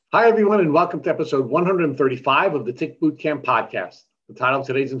Hi, everyone, and welcome to episode 135 of the Tick Bootcamp podcast. The title of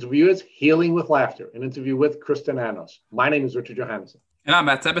today's interview is Healing with Laughter, an interview with Krista Nanos. My name is Richard Johannesson. And I'm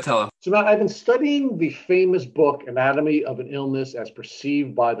Matt Sabatello. So, Matt, I've been studying the famous book, Anatomy of an Illness as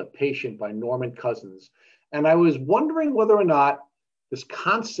Perceived by the Patient by Norman Cousins. And I was wondering whether or not this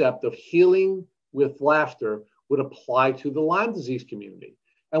concept of healing with laughter would apply to the Lyme disease community.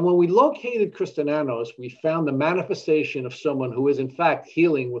 And when we located Krista Nanos, we found the manifestation of someone who is, in fact,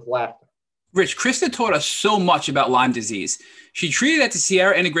 healing with laughter. Rich, Krista taught us so much about Lyme disease. She treated at the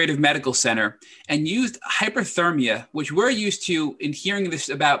Sierra Integrative Medical Center and used hyperthermia, which we're used to in hearing this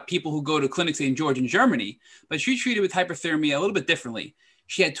about people who go to Clinic St. George in Germany, but she treated with hyperthermia a little bit differently.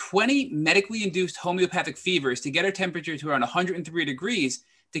 She had 20 medically induced homeopathic fevers to get her temperature to around 103 degrees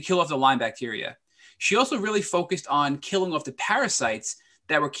to kill off the Lyme bacteria. She also really focused on killing off the parasites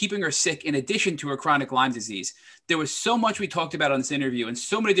that were keeping her sick in addition to her chronic Lyme disease. There was so much we talked about on this interview and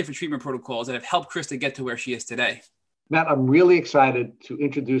so many different treatment protocols that have helped Krista get to where she is today. Matt, I'm really excited to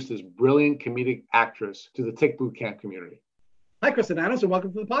introduce this brilliant comedic actress to the Tick Bootcamp community. Hi, Krista Nanos, and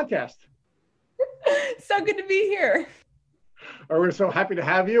welcome to the podcast. So good to be here. We're so happy to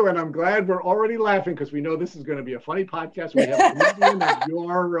have you, and I'm glad we're already laughing because we know this is going to be a funny podcast. We have a comedian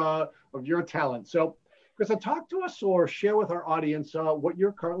of your talent. So, Krista, talk to us or share with our audience what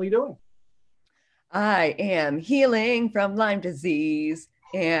you're currently doing. I am healing from Lyme disease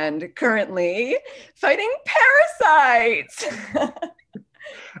and currently fighting parasites.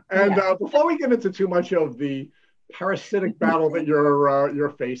 And before we get into too much of the parasitic battle that you're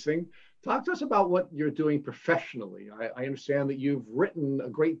facing, talk to us about what you're doing professionally. I understand that you've written a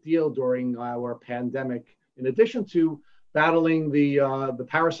great deal during our pandemic, in addition to battling the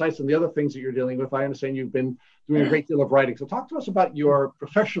parasites and the other things that you're dealing with. I understand you've been doing a great deal of writing. So talk to us about your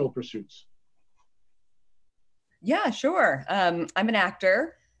professional pursuits. Yeah, sure. I'm an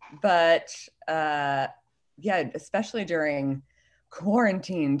actor, but especially during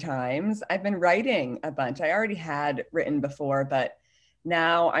quarantine times, I've been writing a bunch. I already had written before, but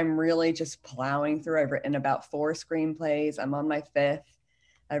now I'm really just plowing through. I've written about 4 screenplays. I'm on my 5th.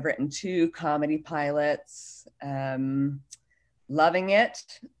 I've written 2 comedy pilots, loving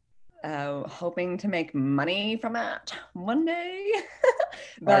it, hoping to make money from it one day.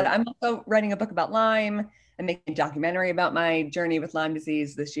 But I'm also writing a book about Lyme and making a documentary about my journey with Lyme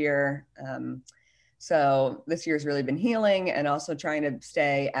disease this year. So this year's really been healing and also trying to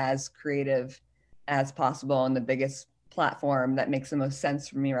stay as creative as possible. And the biggest platform that makes the most sense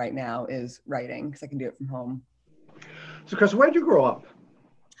for me right now is writing because I can do it from home. So, Chris, where did you grow up?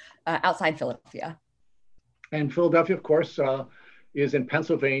 Outside Philadelphia. And Philadelphia, of course, is in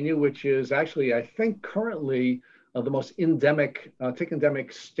Pennsylvania, which is actually, I think, currently the most endemic, tick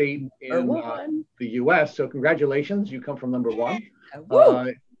endemic state in the U.S. So congratulations, you come from number 1.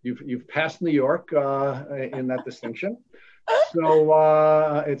 You've passed New York in that distinction.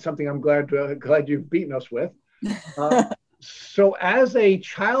 So it's something I'm glad you've beaten us with. So as a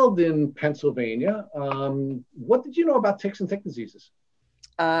child in Pennsylvania, what did you know about ticks and tick diseases?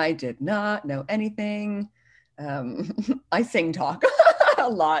 I did not know anything. I sing talk a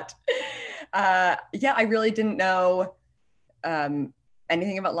lot. I really didn't know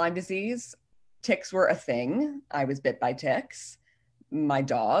anything about Lyme disease. Ticks were a thing. I was bit by ticks. My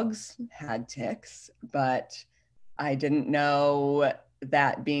dogs had ticks, but I didn't know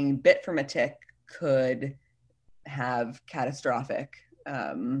that being bit from a tick could have catastrophic,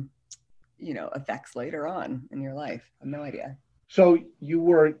 effects later on in your life. I have no idea. So you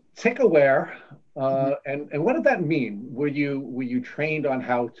were tick aware, and what did that mean? Were you trained on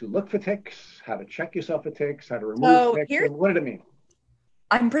how to look for ticks, how to check yourself for ticks, how to remove ticks? What did it mean?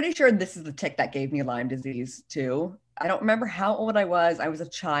 I'm pretty sure this is the tick that gave me Lyme disease too. I don't remember how old I was. I was a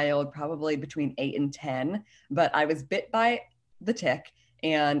child, probably between 8 and 10, but I was bit by the tick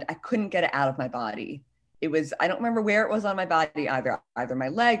and I couldn't get it out of my body. I don't remember where it was on my body, either my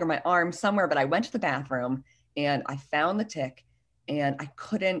leg or my arm, somewhere, but I went to the bathroom and I found the tick. And I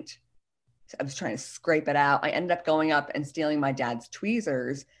was trying to scrape it out. I ended up going up and stealing my dad's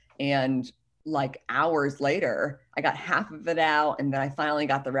tweezers. And like hours later, I got half of it out. And then I finally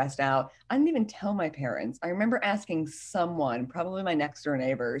got the rest out. I didn't even tell my parents. I remember asking someone, probably my next door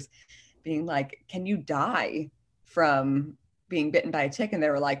neighbors, being like, can you die from being bitten by a tick? And they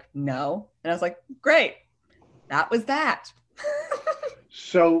were like, no. And I was like, great. That was that.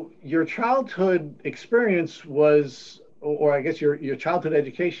 So your childhood experience was, or I guess your childhood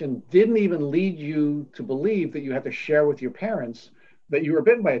education didn't even lead you to believe that you had to share with your parents that you were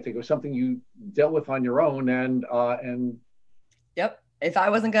bitten by a tick. It was something you dealt with on your own. Yep. If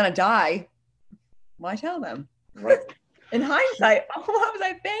I wasn't going to die, why tell them? Right. In hindsight, what was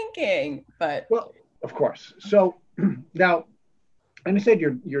I thinking? But well, of course. So now, and you said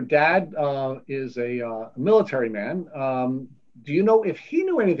your dad is a military man. Do you know if he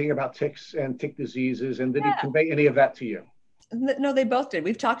knew anything about ticks and tick diseases, and did he yeah. convey any of that to you? No, they both did.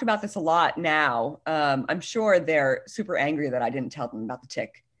 We've talked about this a lot now. I'm sure they're super angry that I didn't tell them about the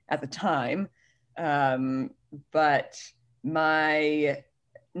tick at the time. But my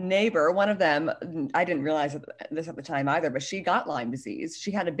neighbor, one of them, I didn't realize this at the time either, but she got Lyme disease.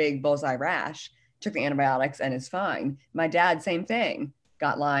 She had a big bullseye rash, took the antibiotics and is fine. My dad, same thing,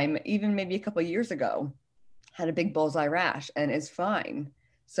 got Lyme even maybe a couple of years ago, had a big bullseye rash and is fine.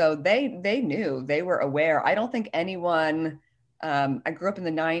 So they knew, they were aware. I don't think anyone, I grew up in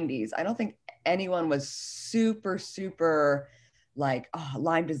the 90s. I don't think anyone was super like, oh,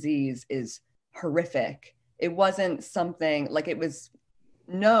 Lyme disease is horrific. It wasn't something like, it was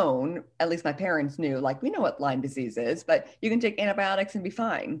known, at least my parents knew, like, we know what Lyme disease is, but you can take antibiotics and be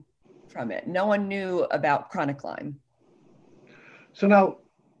fine from it. No one knew about chronic Lyme. So now,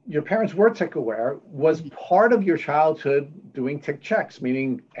 your parents were tick aware. Was part of your childhood doing tick checks?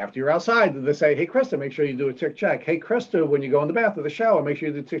 Meaning, after you're outside, did they say, "Hey, Krista, make sure you do a tick check"? "Hey, Krista, when you go in the bath or the shower, make sure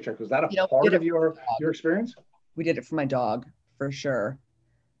you do a tick check"? Was that a part of your experience? We did it for my dog, for sure.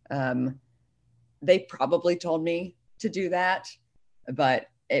 They probably told me to do that, but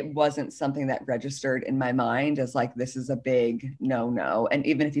it wasn't something that registered in my mind as like, this is a big no. And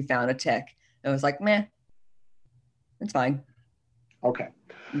even if you found a tick, it was like, meh, it's fine. Okay.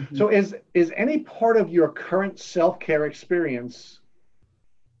 Mm-hmm. So is any part of your current self-care experience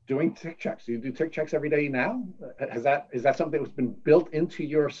doing tick checks? Do you do tick checks every day now? Is that something that's been built into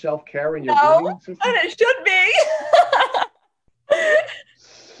your self-care and your grooming system? And it should be.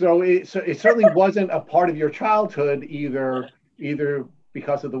 So it certainly wasn't a part of your childhood, either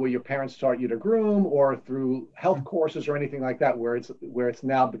because of the way your parents taught you to groom, or through health courses or anything like that, where it's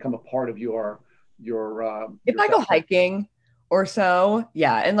now become a part of your if I go hiking or so,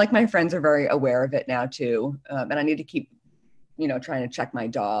 yeah. And like, my friends are very aware of it now too. And I need to keep, trying to check my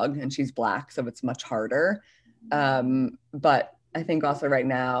dog, and she's black, so it's much harder. But I think also right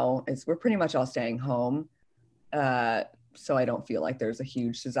now we're pretty much all staying home. So I don't feel like there's a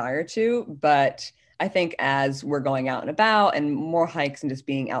huge desire to, but I think as we're going out and about and more hikes and just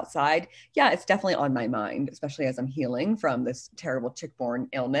being outside, yeah, it's definitely on my mind, especially as I'm healing from this terrible tick-borne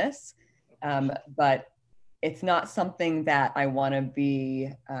illness. But it's not something that I want to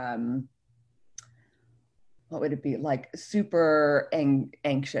be, what would it be, like, super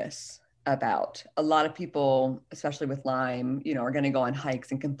anxious about. A lot of people, especially with Lyme, are going to go on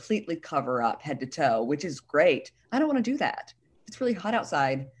hikes and completely cover up head to toe, which is great. I don't want to do that. If it's really hot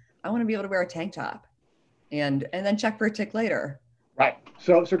outside, I want to be able to wear a tank top and then check for a tick later. Right.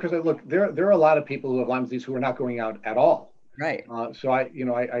 So because look, there are a lot of people who have Lyme disease who are not going out at all. Right. So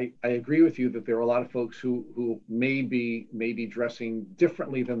I agree with you that there are a lot of folks who may be dressing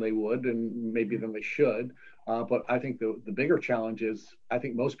differently than they would, and maybe than they should. But I think the bigger challenge is, I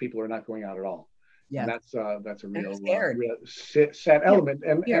think most people are not going out at all. Yeah. And that's a real sad element.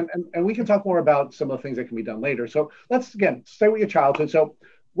 And we can talk more about some of the things that can be done later. So let's, again, stay with your childhood. So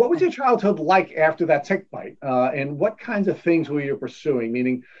what was your childhood like after that tick bite? And what kinds of things were you pursuing?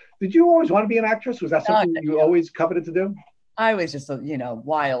 Meaning, did you always want to be an actress? Was that something you always coveted to do? I was just,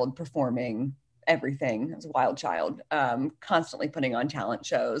 wild, performing everything. I was a wild child, constantly putting on talent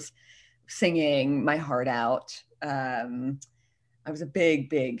shows, singing my heart out. I was a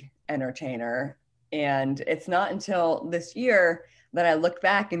big entertainer. And it's not until this year that I look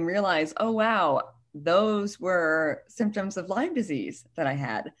back and realize, oh, wow, those were symptoms of Lyme disease that I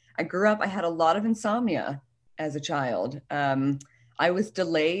had. I grew up, I had a lot of insomnia as a child. I was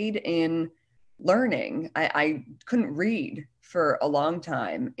delayed in learning. I couldn't read for a long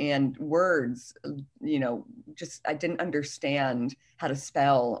time, and words, just, I didn't understand how to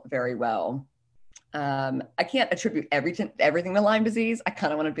spell very well. I can't attribute everything to Lyme disease. I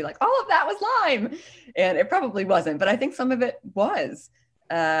kind of want to be like, all of that was Lyme, and it probably wasn't, but I think some of it was.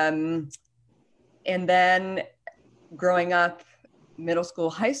 And then growing up, middle school,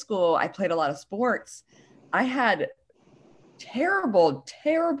 high school, I played a lot of sports. I had terrible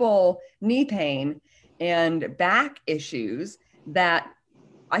knee pain and back issues that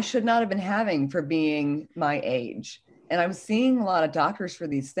I should not have been having for being my age. And I was seeing a lot of doctors for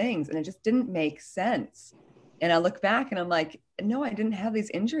these things, and it just didn't make sense. And I look back and I'm like, no, I didn't have these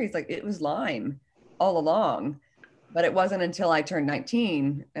injuries. Like, it was Lyme all along. But it wasn't until I turned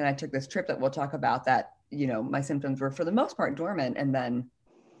 19 and I took this trip that we'll talk about that, my symptoms were for the most part dormant, and then,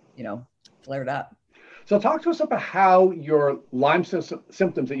 flared up. So talk to us about how your Lyme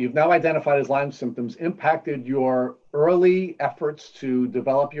symptoms that you've now identified as Lyme symptoms impacted your early efforts to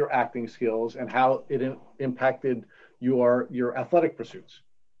develop your acting skills and how it impacted your athletic pursuits.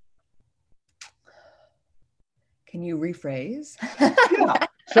 Can you rephrase? Yeah.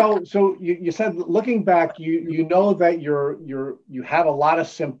 So you said, looking back, you know that you have a lot of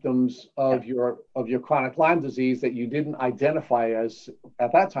symptoms of your chronic Lyme disease that you didn't identify as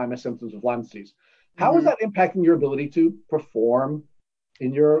at that time as symptoms of Lyme disease. How is that impacting your ability to perform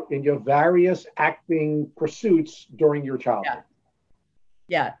in your various acting pursuits during your childhood?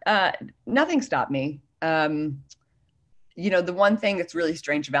 Yeah. Nothing stopped me. The one thing that's really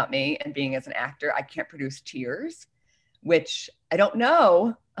strange about me and being as an actor, I can't produce tears, which I don't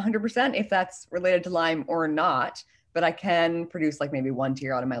know 100% if that's related to Lyme or not, but I can produce like maybe one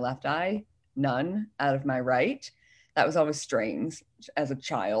tear out of my left eye, none out of my right. That was always strange as a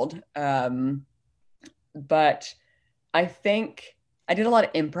child. But I think I did a lot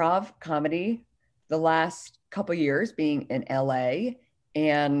of improv comedy the last couple years being in LA.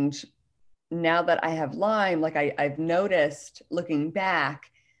 And now that I have Lyme, like I've noticed looking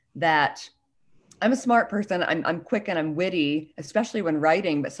back that I'm a smart person. I'm quick and I'm witty, especially when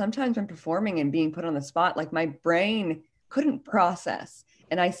writing, but sometimes when performing and being put on the spot, like my brain couldn't process.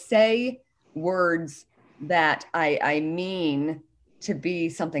 And I say words that I mean to be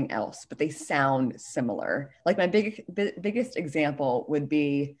something else, but they sound similar. Like my biggest example would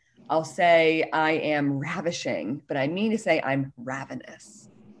be, I'll say I am ravishing, but I mean to say I'm ravenous.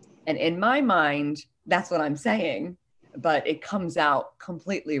 And in my mind, that's what I'm saying, but it comes out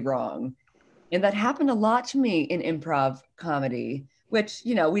completely wrong. And that happened a lot to me in improv comedy, which,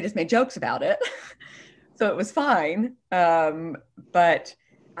 we just made jokes about it. So it was fine. But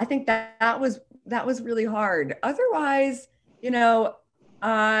I think that was really hard. Otherwise,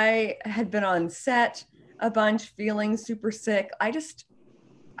 I had been on set a bunch feeling super sick. I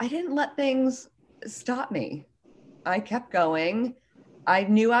didn't let things stop me. I kept going. I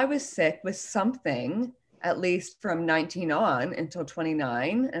knew I was sick with something, at least from 19 on until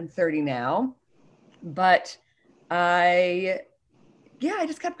 29. I'm 30 now. But I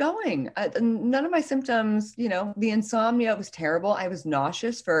just kept going. None of my symptoms, the insomnia was terrible. I was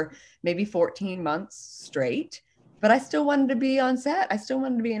nauseous for maybe 14 months straight, but I still wanted to be on set. I still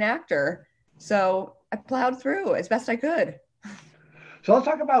wanted to be an actor. So I plowed through as best I could. So let's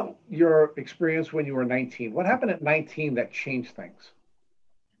talk about your experience when you were 19. What happened at 19 that changed things?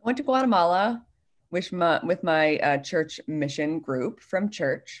 I went to Guatemala with my church mission group from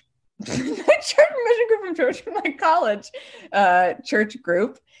church. My church mission group from church, from my college church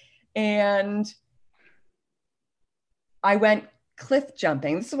group. And I went cliff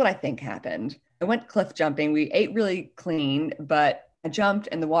jumping. This is what I think happened. I went cliff jumping. We ate really clean, but I jumped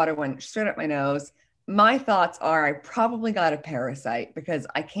and the water went straight up my nose. My thoughts are I probably got a parasite because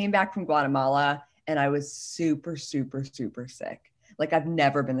I came back from Guatemala and I was super, super, super sick. Like I've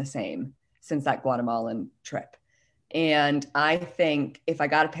never been the same since that Guatemalan trip. And I think if I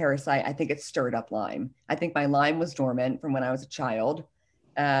got a parasite, I think it stirred up Lyme. I think my Lyme was dormant from when I was a child.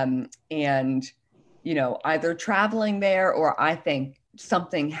 And, either traveling there or I think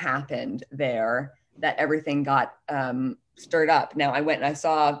something happened there that everything got stirred up. Now I went and I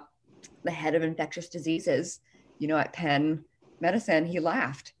saw the head of infectious diseases, at Penn Medicine. He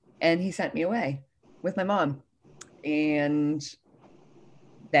laughed and he sent me away with my mom. And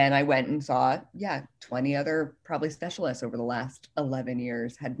then I went and saw, 20 other probably specialists over the last 11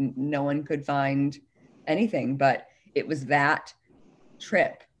 years. No one could find anything, but it was that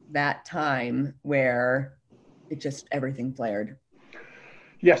trip, that time where everything flared.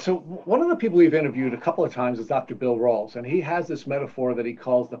 Yeah, so one of the people we've interviewed a couple of times is Dr. Bill Rawls, and he has this metaphor that he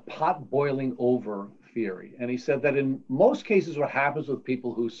calls the pot boiling over theory. And he said that in most cases, what happens with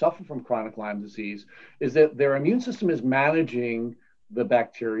people who suffer from chronic Lyme disease is that their immune system is managing the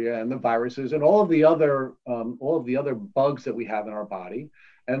bacteria and the viruses and all of the other bugs that we have in our body.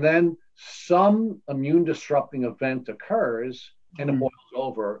 And then some immune disrupting event occurs and it boils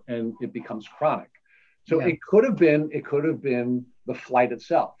over and it becomes chronic. So it could have been the flight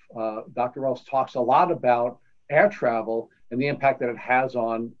itself. Dr. Rawls talks a lot about air travel and the impact that it has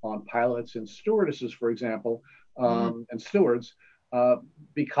on pilots and stewardesses, for example, and stewards,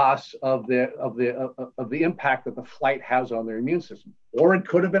 because of the impact that the flight has on their immune system. Or it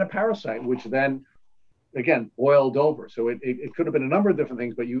could have been a parasite, which then, again, boiled over. So it could have been a number of different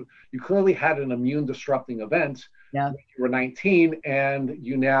things, but you clearly had an immune disrupting event when you were 19 and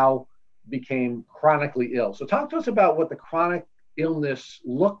you now became chronically ill. So talk to us about what the chronic illness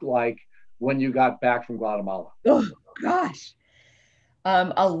looked like when you got back from Guatemala. Oh, gosh.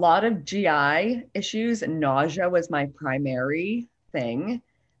 A lot of GI issues. Nausea was my primary thing.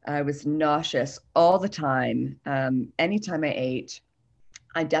 I was nauseous all the time. Anytime I ate,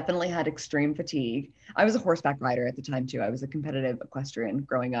 I definitely had extreme fatigue. I was a horseback rider at the time too. I was a competitive equestrian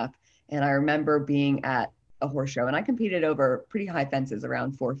growing up. And I remember being at a horse show, and I competed over pretty high fences,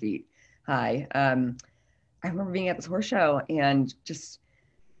 around 4 feet high. I remember being at this horse show and just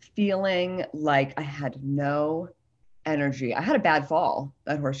feeling like I had no energy. I had a bad fall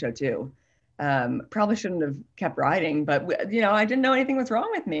at horse show too. Probably shouldn't have kept riding, but I didn't know anything was wrong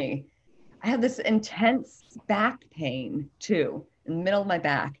with me. I had this intense back pain too, in the middle of my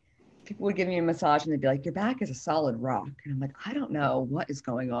back. People would give me a massage and they'd be like, your back is a solid rock. And I'm like, I don't know what is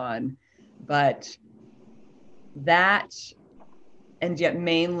going on, but that, and yet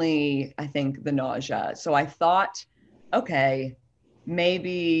mainly I think the nausea. So I thought, okay,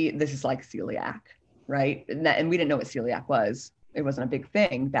 maybe this is like celiac, right? And we didn't know what celiac was. It wasn't a big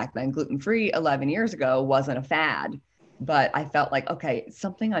thing back then. Gluten-free 11 years ago wasn't a fad, but I felt like, okay, it's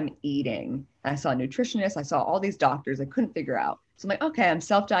something I'm eating. And I saw a nutritionist, I saw all these doctors, I couldn't figure out. So I'm like, okay, I'm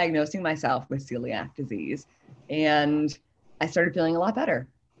self-diagnosing myself with celiac disease. And I started feeling a lot better.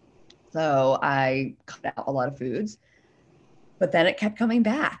 So I cut out a lot of foods, but then it kept coming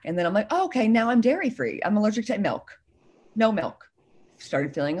back. And then I'm like, oh, okay, now I'm dairy-free. I'm allergic to milk. No milk.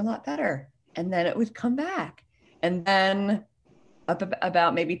 Started feeling a lot better. And then it would come back. And then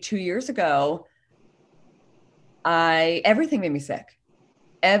about maybe 2 years ago, everything made me sick.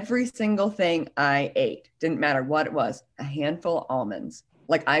 Every single thing I ate, didn't matter what it was, a handful of almonds.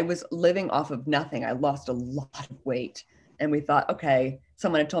 Like I was living off of nothing. I lost a lot of weight. And we thought, okay,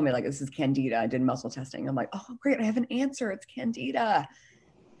 someone had told me like, this is candida. I did muscle testing. I'm like, oh, great. I have an answer. It's candida.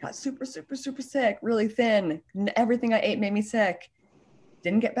 Got super, super, super sick, really thin. Everything I ate made me sick.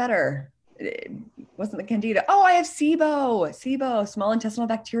 Didn't get better. It wasn't the candida. Oh, I have SIBO, small intestinal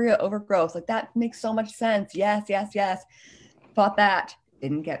bacteria overgrowth. Like that makes so much sense. Yes. Thought that.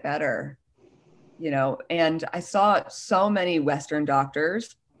 Didn't get better, and I saw so many Western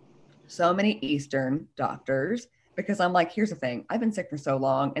doctors, so many Eastern doctors, because I'm like, here's the thing. I've been sick for so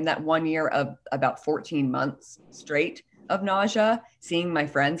long. And that 1 year of about 14 months straight of nausea, seeing my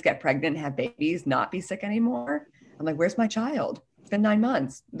friends get pregnant and have babies, not be sick anymore. I'm like, where's my child? It's been 9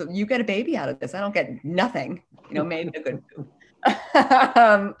 months. You get a baby out of this. I don't get nothing, maybe a good poop.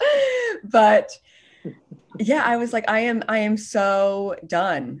 But yeah, I was like, I am so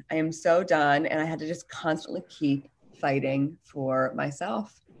done. I am so done. And I had to just constantly keep fighting for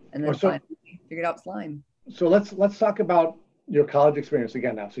myself. And then finally figured out slime. So let's talk about your college experience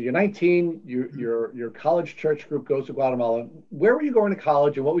again now. So you're 19, your college church group goes to Guatemala. Where were you going to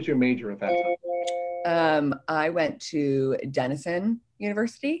college and what was your major at that time? I went to Denison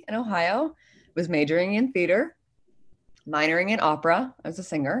University in Ohio, was majoring in theater, minoring in opera. I was a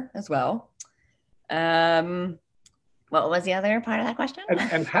singer as well. What was the other part of that question?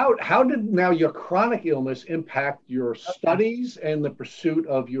 And how did now your chronic illness impact your studies and the pursuit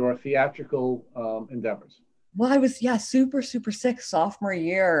of your theatrical endeavors? Well, I was, super, super sick sophomore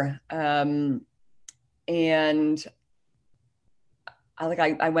year. And I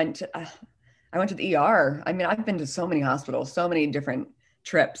went to the ER. I mean, I've been to so many hospitals, so many different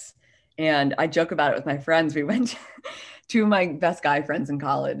trips. And I joke about it with my friends. We went to my best guy friends in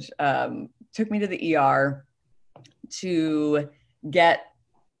college, took me to the ER to get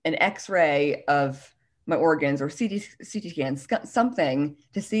an X-ray of my organs or CT scans, something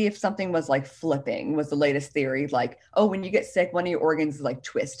to see if something was like flipping, was the latest theory. Like, oh, when you get sick, one of your organs is like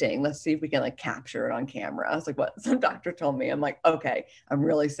twisting. Let's see if we can like capture it on camera. I was like, what? Some doctor told me. I'm like, okay, I'm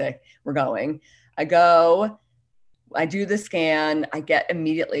really sick. We're going. I go, I do the scan. I get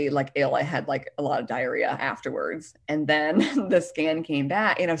immediately like ill. I had like a lot of diarrhea afterwards. And then the scan came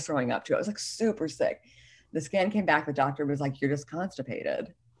back and I was throwing up too. I was like super sick. The scan came back. The doctor was like, you're just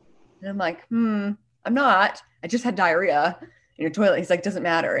constipated. And I'm like, I'm not. I just had diarrhea in your toilet. He's like, doesn't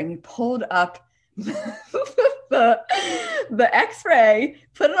matter. And he pulled up the X-ray,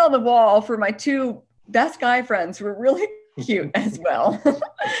 put it on the wall for my two best guy friends who were really cute as well.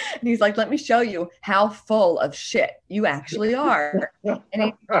 And he's like, let me show you how full of shit you actually are. And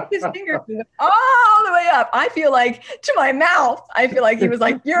he took his finger all the way up. I feel like to my mouth. I feel like he was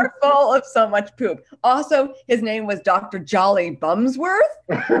like, you're full of so much poop. Also, his name was Dr. Jolly Bumsworth.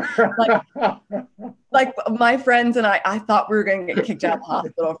 Like my friends and I thought we were going to get kicked out of the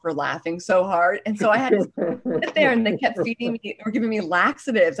hospital for laughing so hard. And so I had to sit there and they kept feeding me or giving me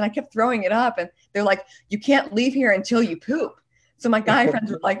laxatives and I kept throwing it up. And they're like, you can't leave here until you poop. So my guy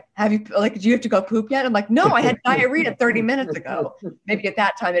friends were like, do you have to go poop yet? I'm like, no, I had diarrhea 30 minutes ago. Maybe at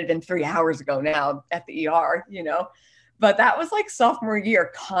that time it had been 3 hours ago now at the ER, But that was like sophomore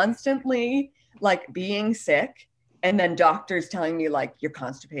year, constantly like being sick And then doctors telling me like, you're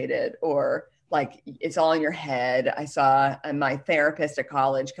constipated, or like, it's all in your head. I saw my therapist at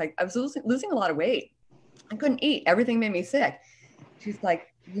college. I was losing a lot of weight. I couldn't eat. Everything made me sick. She's like,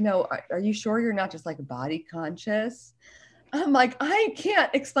 are you sure you're not just like body conscious? I'm like, I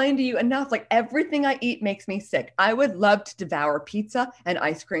can't explain to you enough. Like, everything I eat makes me sick. I would love to devour pizza and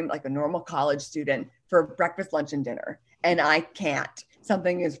ice cream like a normal college student for breakfast, lunch, and dinner. And I can't.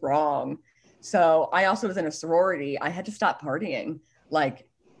 Something is wrong. So I also was in a sorority. I had to stop partying. Like,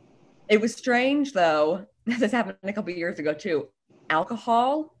 it was strange though. This happened a couple of years ago too.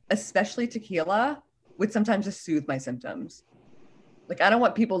 Alcohol, especially tequila, would sometimes just soothe my symptoms. Like, I don't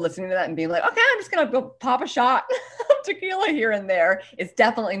want people listening to that and being like, okay, I'm just going to go pop a shot of tequila here and there. It's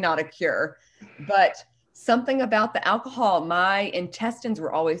definitely not a cure, but something about the alcohol, my intestines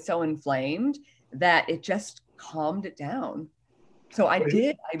were always so inflamed that it just calmed it down. So I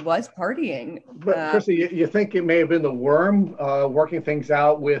was partying. But Chrissy, you think it may have been the worm working things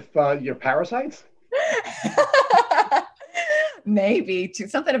out with your parasites? Maybe.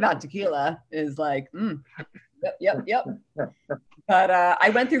 Something about tequila is like, yep. But I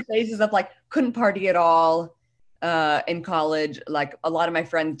went through phases of like, couldn't party at all in college. Like, a lot of my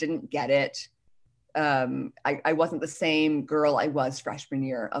friends didn't get it. I wasn't the same girl I was freshman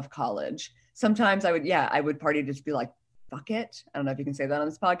year of college. Sometimes I would party to just be like, fuck it. I don't know if you can say that on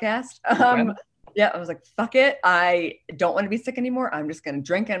this podcast. Yeah, I was like, fuck it. I don't want to be sick anymore. I'm just going to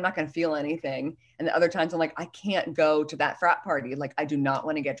drink and I'm not going to feel anything. And the other times I'm like, I can't go to that frat party. Like, I do not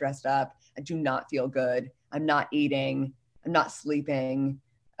want to get dressed up. I do not feel good. I'm not eating. I'm not sleeping.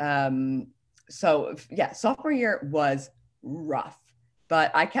 So yeah, sophomore year was rough,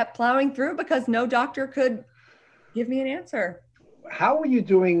 but I kept plowing through because no doctor could give me an answer. How are you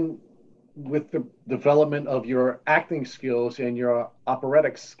doing with the development of your acting skills and your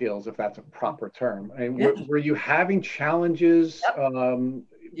operatic skills, if that's a proper term? And were you having challenges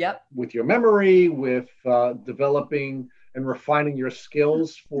with your memory, with developing and refining your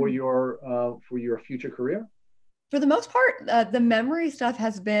skills for your future career? For the most part, the memory stuff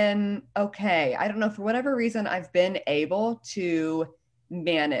has been okay. I don't know, for whatever reason, I've been able to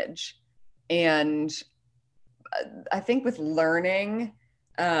manage. And I think with learning,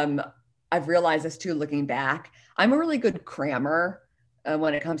 I've realized this too, looking back. I'm a really good crammer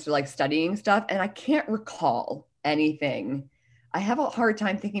when it comes to like studying stuff, and I can't recall anything. I have a hard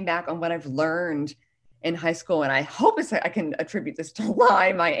time thinking back on what I've learned in high school, and I hope I can attribute this to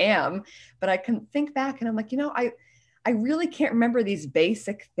Lyme. I am, but I can think back and I'm like, I really can't remember these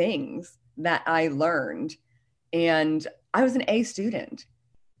basic things that I learned. And I was an A student.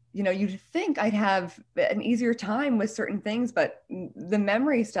 You'd think I'd have an easier time with certain things, but the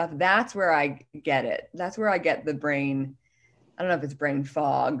memory stuff, that's where I get it. That's where I get the brain. I don't know if it's brain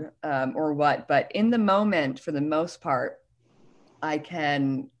fog or what, but in the moment, for the most part, I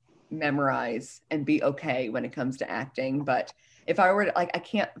can memorize and be okay when it comes to acting. But if I were to, like, I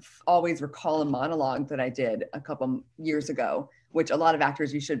can't always recall a monologue that I did a couple years ago, which a lot of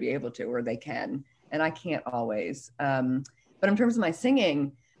actors, you should be able to, or they can, and I can't always. But in terms of my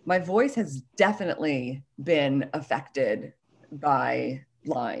singing, my voice has definitely been affected by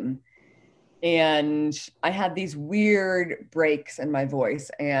Lyme. And I had these weird breaks in my voice.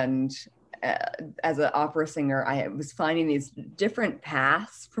 And as an opera singer, I was finding these different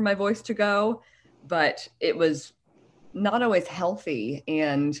paths for my voice to go, but it was not always healthy.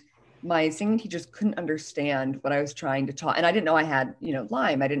 And my singing teachers couldn't understand what I was trying to talk. And I didn't know I had,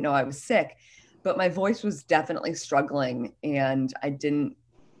 Lyme. I didn't know I was sick, but my voice was definitely struggling. And I didn't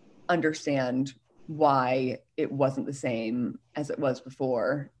understand why it wasn't the same as it was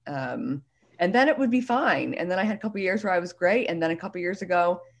before. And then it would be fine. And then I had a couple of years where I was great. And then a couple of years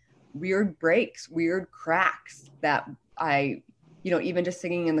ago, weird breaks, weird cracks that I, even just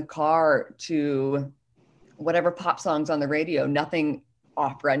singing in the car to whatever pop songs on the radio, nothing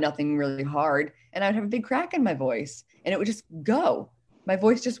opera, nothing really hard. And I would have a big crack in my voice and it would just go. My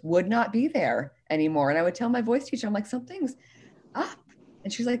voice just would not be there anymore. And I would tell my voice teacher, I'm like, something's up.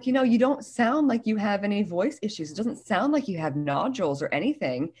 And she's like, you don't sound like you have any voice issues. It doesn't sound like you have nodules or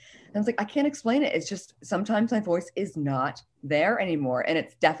anything. And I was like, I can't explain it. It's just sometimes my voice is not there anymore. And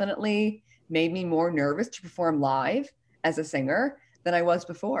it's definitely made me more nervous to perform live as a singer than I was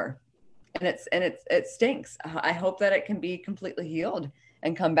before. And it stinks. I hope that it can be completely healed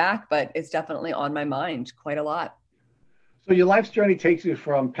and come back, but it's definitely on my mind quite a lot. So your life's journey takes you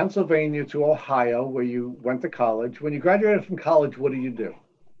from Pennsylvania to Ohio, where you went to college. When you graduated from college, what did you do?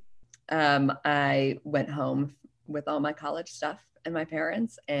 I went home with all my college stuff and my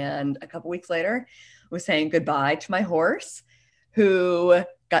parents, and a couple weeks later was saying goodbye to my horse, who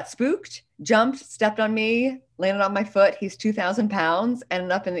got spooked, jumped, stepped on me, landed on my foot. He's 2,000 pounds,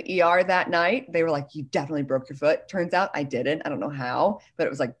 ended up in the ER that night. They were like, you definitely broke your foot. Turns out I didn't. I don't know how, but it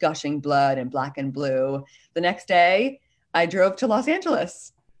was like gushing blood and black and blue. The next day, I drove to Los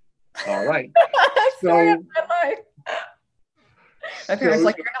Angeles. All right. Story of my life. My parents were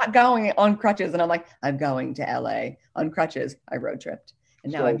like, you're not going on crutches. And I'm like, I'm going to LA on crutches. I road tripped.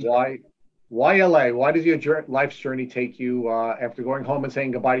 And now why LA? Why did your life's journey take you after going home and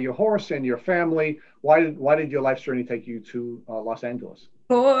saying goodbye to your horse and your family? Why did your life's journey take you to Los Angeles?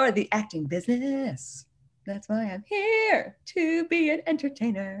 For the acting business. That's why I'm here, to be an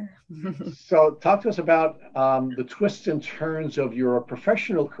entertainer. So talk to us about the twists and turns of your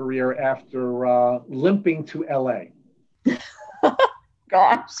professional career after limping to LA.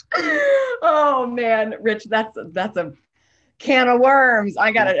 Gosh. Oh man, Rich, that's a can of worms.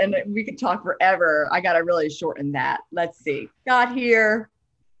 I got it, and we could talk forever. I got to really shorten that. Let's see. Got here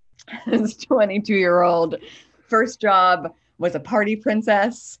as a 22-year-old. First job was a party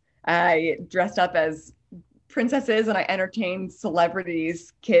princess. I dressed up as princesses and I entertained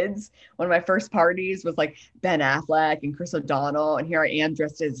celebrities' kids. One of my first parties was like Ben Affleck and Chris O'Donnell, and here I am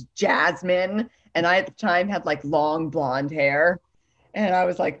dressed as Jasmine. And I at the time had like long blonde hair. And I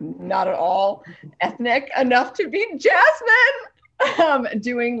was like, not at all ethnic enough to be Jasmine.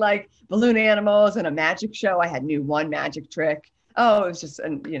 Doing like balloon animals and a magic show. I had knew one magic trick. Oh, it was just,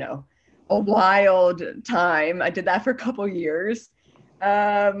 a wild time. I did that for a couple years.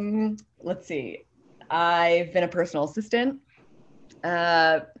 Let's see. I've been a personal assistant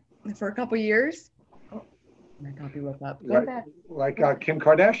for a couple years. Oh, my copy woke up. Like Kim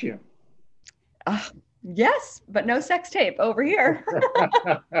Kardashian. Yes, but no sex tape over here.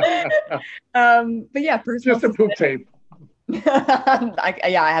 But yeah, personal just a poop tape.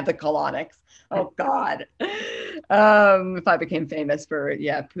 I have the colonics. Oh God. If I became famous for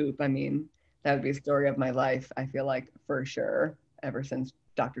poop, I mean, that would be a story of my life. I feel like for sure, ever since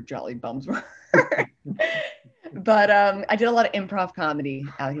Dr. Jolly Bumsworth. But I did a lot of improv comedy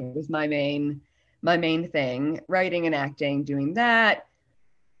out here. It was my main thing, writing and acting, doing that.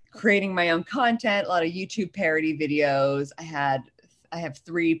 Creating my own content, a lot of YouTube parody videos. I have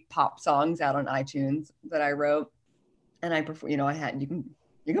 3 pop songs out on iTunes that I wrote, and I prefer, you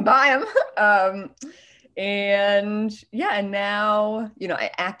can buy them. And now,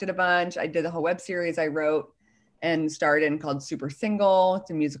 I acted a bunch. I did a whole web series I wrote and starred in called Super Single. It's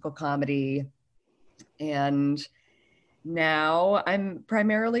a musical comedy. And now I'm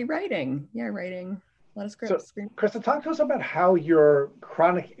primarily writing. Yeah, writing. A lot of scripts. So, Krista, talk to us about how your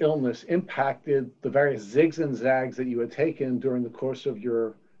chronic illness impacted the various zigs and zags that you had taken during the course of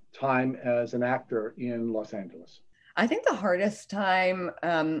your time as an actor in Los Angeles. I think the hardest time,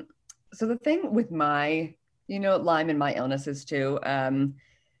 so the thing with my, Lyme and my illnesses too,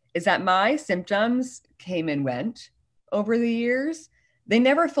 is that my symptoms came and went over the years. They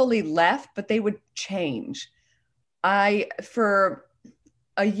never fully left, but they would change. For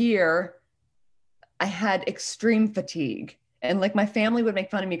a year, I had extreme fatigue, and like my family would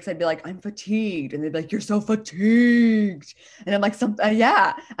make fun of me because I'd be like, I'm fatigued. And they'd be like, you're so fatigued. And I'm like,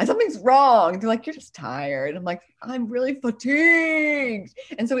 something's wrong. They're like, you're just tired. I'm like, I'm really fatigued.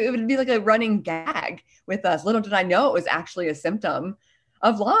 And so it would be like a running gag with us. Little did I know it was actually a symptom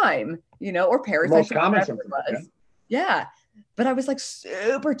of Lyme, or parasites. Most common symptom. Yeah. But I was like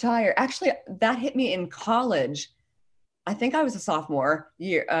super tired. Actually, that hit me in college. I think I was a sophomore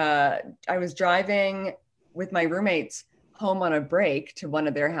year. I was driving with my roommates home on a break to one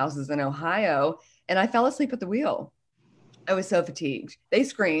of their houses in Ohio, and I fell asleep at the wheel. I was so fatigued. They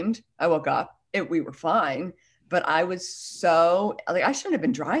screamed. I woke up. We were fine, but I was so I shouldn't have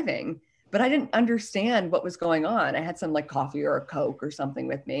been driving, but I didn't understand what was going on. I had some like coffee or a Coke or something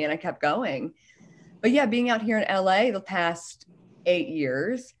with me, and I kept going. But yeah, being out here in LA the past 8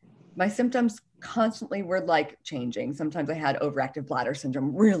 years, my symptoms constantly were like changing. Sometimes I had overactive bladder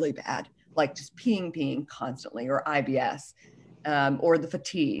syndrome really bad, like just peeing constantly, or IBS, or the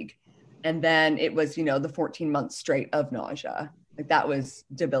fatigue. And then it was, the 14 months straight of nausea. Like that was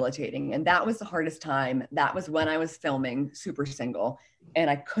debilitating. And that was the hardest time. That was when I was filming Super Single and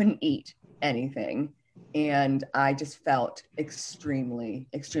I couldn't eat anything. And I just felt extremely,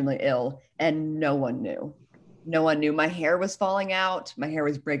 extremely ill, and no one knew. No one knew. My hair was falling out. My hair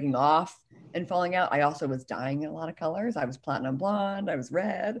was breaking off and falling out. I also was dying in a lot of colors. I was platinum blonde. I was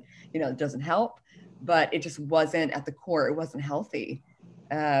red. It doesn't help, but it just wasn't at the core. It wasn't healthy.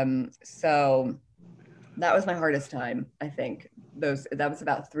 So that was my hardest time. I think that was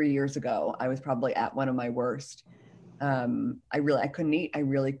about 3 years ago. I was probably at one of my worst. I couldn't eat.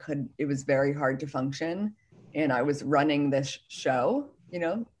 It was very hard to function. And I was running this show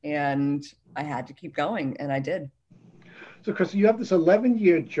and I had to keep going, and I did. So, Chris, you have this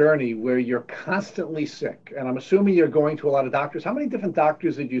 11-year journey where you're constantly sick, and I'm assuming you're going to a lot of doctors. How many different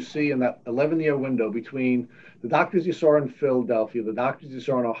doctors did you see in that 11-year window between the doctors you saw in Philadelphia, the doctors you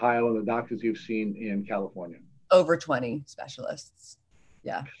saw in Ohio, and the doctors you've seen in California? Over 20 specialists.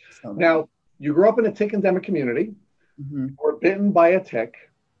 Yeah. Now, you grew up in a tick endemic community. Mm-hmm. You were bitten by a tick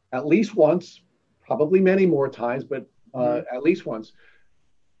at least once, probably many more times, but at least once.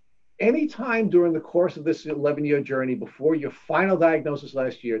 Any time during the course of this 11-year journey before your final diagnosis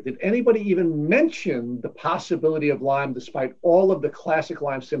last year, did anybody even mention the possibility of Lyme despite all of the classic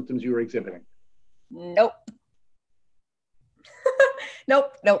Lyme symptoms you were exhibiting? Nope.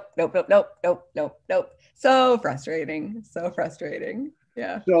 Nope. So frustrating.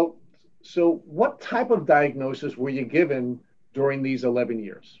 Yeah. So what type of diagnosis were you given during these 11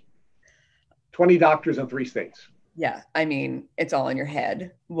 years? 20 doctors in 3 states. Yeah, I mean, it's all in your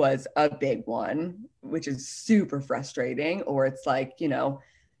head was a big one, which is super frustrating. Or it's like,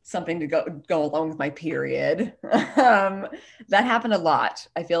 something to go along with my period. That happened a lot.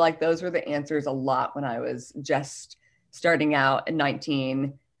 I feel like those were the answers a lot when I was just starting out at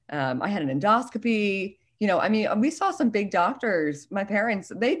 19. I had an endoscopy. We saw some big doctors. My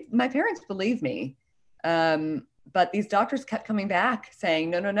parents believed me. But these doctors kept coming back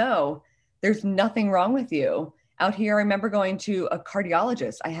saying, no, there's nothing wrong with you. Out here, I remember going to a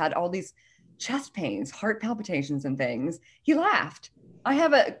cardiologist. I had all these chest pains, heart palpitations and things. He laughed. I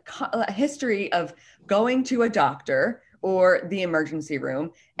have a history of going to a doctor or the emergency room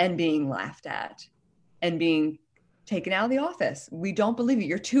and being laughed at and being taken out of the office. We don't believe you.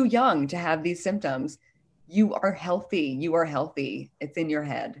 You're too young to have these symptoms. You are healthy. It's in your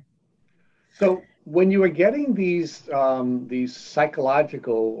head. So when you were getting these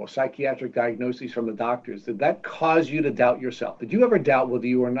psychological or psychiatric diagnoses from the doctors, did that cause you to doubt yourself? Did you ever doubt whether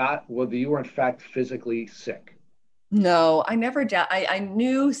you were in fact physically sick? No, I never doubt. I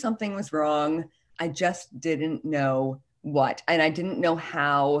knew something was wrong. I just didn't know what, and I didn't know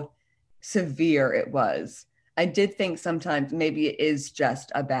how severe it was. I did think sometimes maybe it is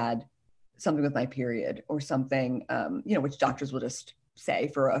just something with my period or something, which doctors will just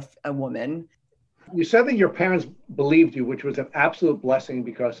say for a woman. You said that your parents believed you, which was an absolute blessing,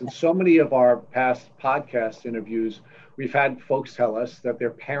 because in so many of our past podcast interviews, we've had folks tell us that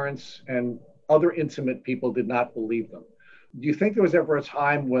their parents and other intimate people did not believe them. Do you think there was ever a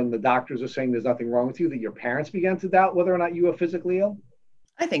time when the doctors are saying there's nothing wrong with you that your parents began to doubt whether or not you were physically ill?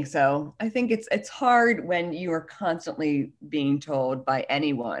 I think so. I think it's hard when you are constantly being told by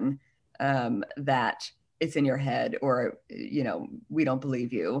anyone that it's in your head or, we don't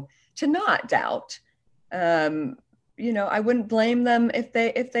believe you, to not doubt. I wouldn't blame them if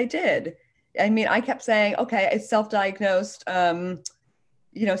they did. I mean, I kept saying, okay, it's self-diagnosed, celiac.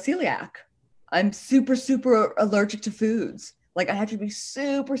 I'm super, super allergic to foods. Like I have to be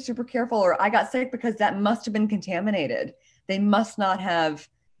super, super careful, or I got sick because that must have been contaminated. They must not have,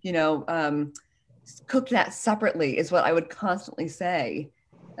 cooked that separately is what I would constantly say.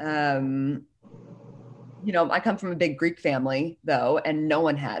 I come from a big Greek family though, and no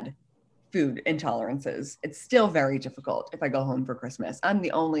one had food intolerances. It's still very difficult if I go home for Christmas. I'm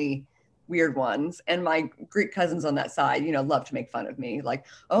the only weird ones. And my Greek cousins on that side, love to make fun of me. Like,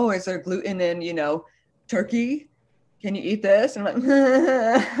 oh, is there gluten in, turkey? Can you eat this? And I'm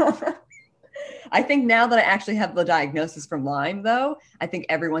like, I think now that I actually have the diagnosis from Lyme though, I think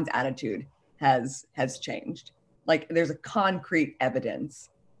everyone's attitude has changed. Like there's a concrete evidence,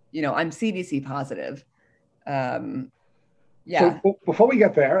 I'm CDC positive. Yeah. So before we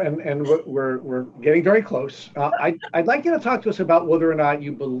get there, and we're getting very close, I'd like you to talk to us about whether or not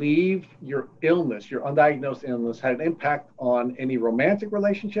you believe your illness, your undiagnosed illness, had an impact on any romantic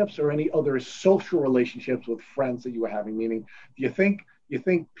relationships or any other social relationships with friends that you were having. Meaning, do you think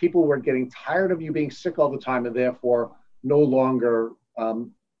people were getting tired of you being sick all the time and therefore no longer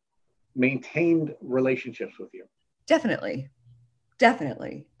maintained relationships with you? Definitely.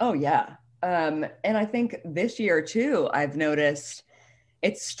 Oh yeah. And I think this year too, I've noticed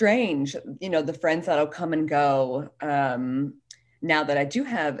it's strange, the friends that'll come and go, now that I do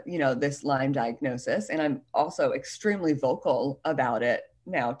have, this Lyme diagnosis, and I'm also extremely vocal about it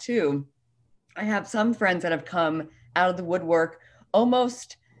now too. I have some friends that have come out of the woodwork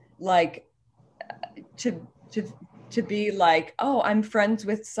almost like to be like, oh, I'm friends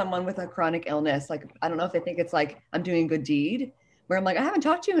with someone with a chronic illness. Like, I don't know if they think it's like I'm doing a good deed, where I'm like, I haven't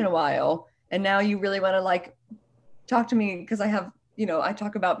talked to you in a while. And now you really want to like talk to me because I have, I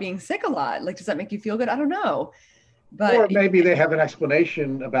talk about being sick a lot. Like, does that make you feel good? I don't know. But or maybe they have an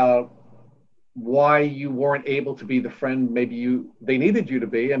explanation about why you weren't able to be the friend maybe they needed you to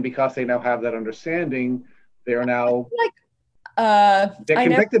be, and because they now have that understanding, they're now they're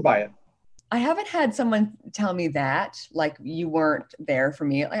convicted by it. I haven't had someone tell me that, like, you weren't there for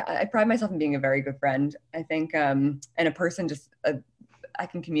me. I pride myself in being a very good friend, I think, and a person I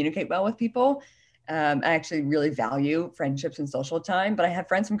can communicate well with people. I actually really value friendships and social time, but I have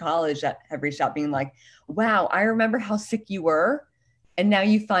friends from college that have reached out being like, wow, I remember how sick you were. And now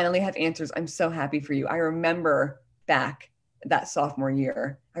you finally have answers. I'm so happy for you. I remember back that sophomore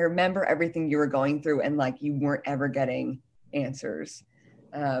year. I remember everything you were going through and like you weren't ever getting answers.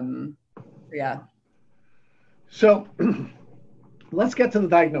 Yeah. So let's get to the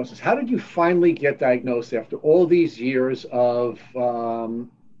diagnosis. How did you finally get diagnosed after all these years of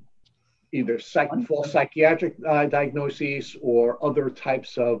either false psychiatric diagnoses or other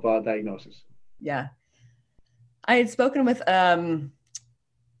types of diagnoses? Yeah. I had spoken with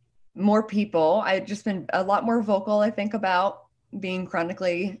more people. I had just been a lot more vocal, I think, about being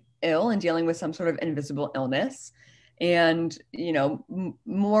chronically ill and dealing with some sort of invisible illness. And, you know,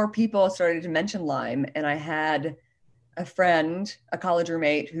 more people started to mention Lyme. And I had a friend, a college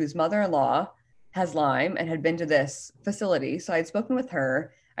roommate, whose mother-in-law has Lyme and had been to this facility. So I had spoken with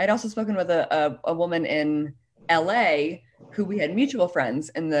her. I'd also spoken with a woman in LA who we had mutual friends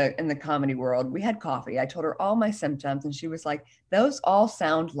in the comedy world. We had coffee. I told her all my symptoms and she was like, those all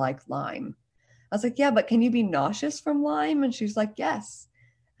sound like Lyme. I was like, yeah, but can you be nauseous from Lyme? And she's like, yes.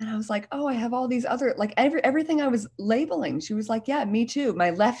 And I was like, oh, I have all these other, like everything I was labeling. She was like, yeah, me too.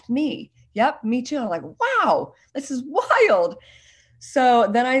 My left knee. Yep, me too. I'm like, wow, this is wild. So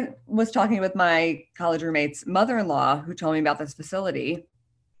then I was talking with my college roommate's mother-in-law who told me about this facility.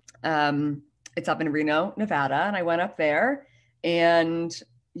 It's up in Reno, Nevada. And I went up there and,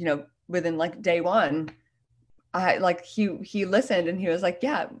 you know, within like day one, he listened and he was like,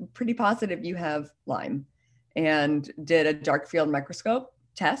 yeah, pretty positive you have Lyme, and did a dark field microscope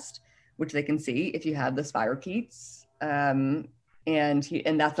test, which they can see if you have the spirochetes. And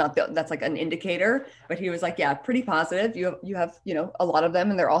that's like an indicator, but he was like, yeah, pretty positive. You have, you know, a lot of them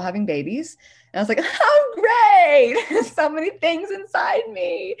and they're all having babies. And I was like, oh, great. So many things inside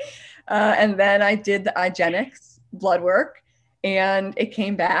me. And then I did the IGeneX blood work and it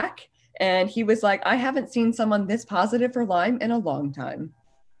came back. And he was like, I haven't seen someone this positive for Lyme in a long time.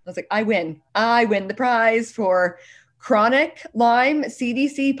 I was like, I win the prize for chronic Lyme,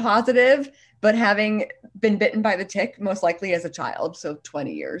 CDC positive, but having been bitten by the tick, most likely as a child. So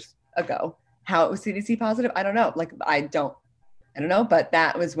 20 years ago. How it was CDC positive, I don't know. Like, I don't know. But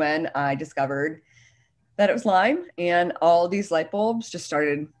that was when I discovered that it was Lyme, and all these light bulbs just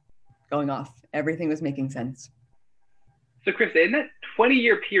started going off. Everything was making sense. So, Krista, in that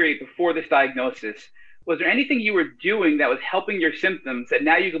 20-year period before this diagnosis, was there anything you were doing that was helping your symptoms that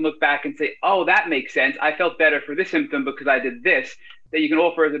now you can look back and say, oh, that makes sense. I felt better for this symptom because I did this, that you can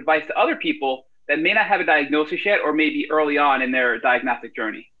offer as advice to other people that may not have a diagnosis yet, or maybe early on in their diagnostic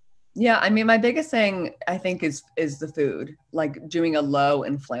journey? Yeah, I mean, my biggest thing, I think, is the food, like doing a low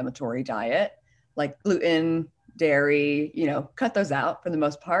inflammatory diet, like gluten, dairy, you know, cut those out for the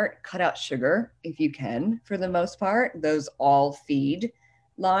most part. Cut out sugar if you can for the most part. Those all feed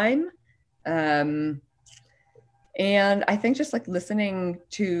Lyme. And I think just like listening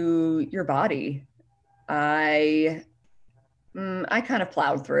to your body, I kind of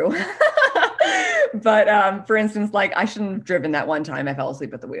plowed through. But for instance, like I shouldn't have driven that one time I fell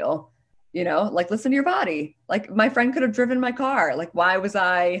asleep at the wheel, you know, like listen to your body. Like my friend could have driven my car. Like, why was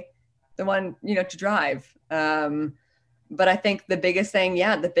I the one, you know, to drive? But I think the biggest thing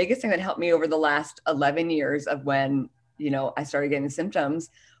that helped me over the last 11 years of when, you know, I started getting the symptoms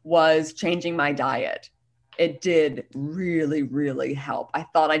was changing my diet. It did really, really help. I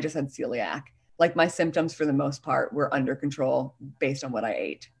thought I just had celiac. Like my symptoms for the most part were under control based on what I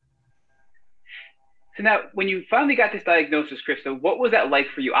ate. So now, when you finally got this diagnosis, Krista, what was that like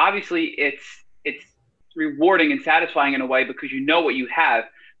for you? Obviously, it's rewarding and satisfying in a way because you know what you have.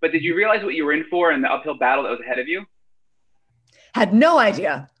 But did you realize what you were in for and the uphill battle that was ahead of you? Had no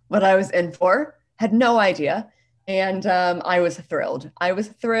idea what I was in for. Had no idea. And I was thrilled. I was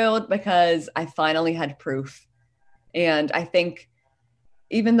thrilled because I finally had proof. And I think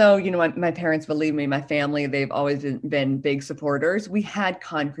even though, you know, my parents believe me, my family, they've always been big supporters. We had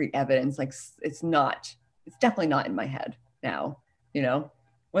concrete evidence. Like it's definitely not in my head now, you know,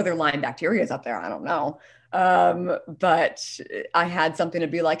 whether Lyme bacteria is up there, I don't know. But I had something to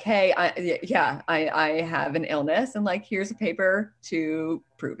be like, hey, I have an illness and like, here's a paper to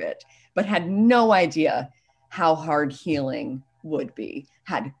prove it, but had no idea how hard healing would be.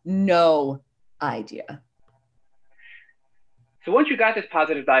 Had no idea. So once you got this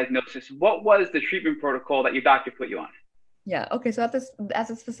positive diagnosis, what was the treatment protocol that your doctor put you on? Yeah. Okay. So at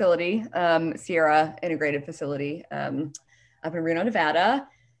this facility, Sierra Integrated Facility, up in Reno, Nevada,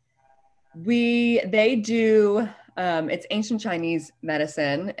 they do it's ancient Chinese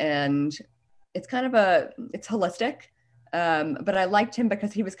medicine, and it's it's holistic. But I liked him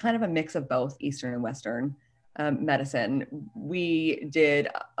because he was kind of a mix of both Eastern and Western medicine. We did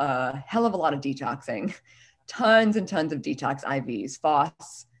a hell of a lot of detoxing, tons and tons of detox IVs,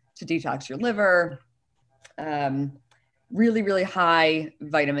 FOS to detox your liver, really, really high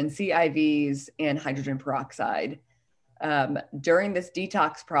vitamin C IVs and hydrogen peroxide. During this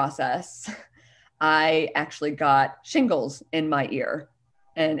detox process, I actually got shingles in my ear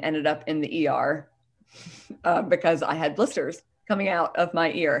and ended up in the ER because I had blisters coming out of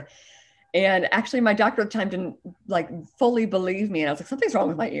my ear. And actually my doctor at the time didn't like fully believe me. And I was like, something's wrong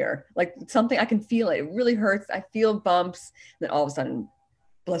with my ear. Like something, I can feel it. It really hurts. I feel bumps. And then all of a sudden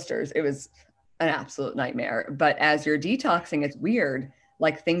blisters. It was an absolute nightmare. But as you're detoxing, it's weird.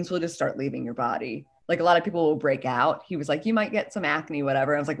 Like things will just start leaving your body. Like a lot of people will break out. He was like, you might get some acne,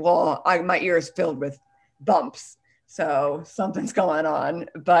 whatever. I was like, well, my ear is filled with bumps. So something's going on.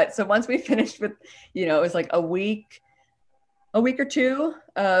 But so once we finished with, it was like a week or two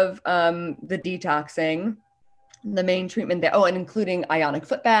of the detoxing, the main treatment there, and including ionic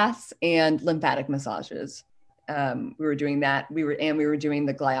foot baths and lymphatic massages. We were doing that. We were doing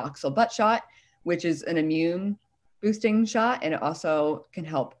the glyoxal butt shot, which is an immune boosting shot. And it also can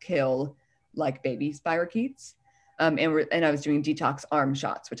help kill like baby spirochetes. And I was doing detox arm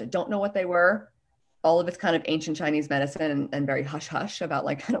shots, which I don't know what they were. All of it's kind of ancient Chinese medicine and very hush hush about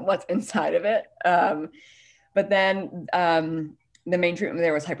like kind of what's inside of it. But then the main treatment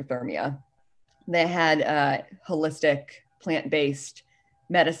there was hyperthermia. They had holistic plant-based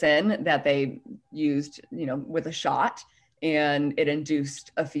medicine that they used, with a shot, and it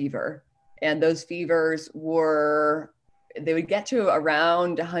induced a fever. And those fevers they would get to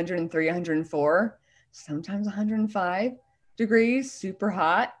around 103, 104, sometimes 105 degrees, super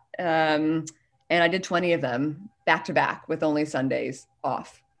hot. And I did 20 of them back to back with only Sundays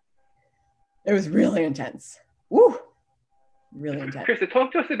off. It was really intense. Woo! Really intense. Krista,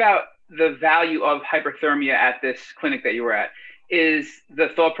 talk to us about the value of hyperthermia at this clinic that you were at. Is the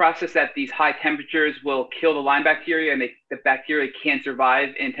thought process that these high temperatures will kill the Lyme bacteria and the bacteria can't survive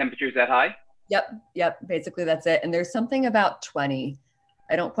in temperatures that high? Yep. Basically, that's it. And there's something about 20.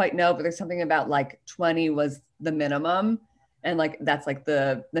 I don't quite know, but there's something about like 20 was the minimum. And like, that's like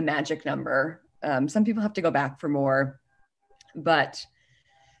the magic number. Some people have to go back for more, but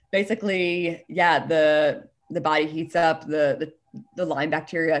basically, yeah, the body heats up, the Lyme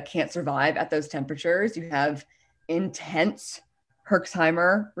bacteria can't survive at those temperatures. You have intense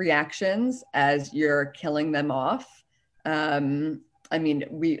Herxheimer reactions as you're killing them off.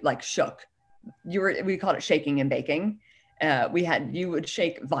 We like shook. We called it shaking and baking. You would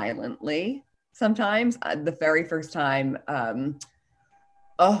shake violently sometimes. The very first time,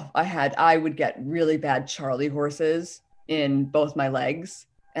 I would get really bad Charlie horses in both my legs,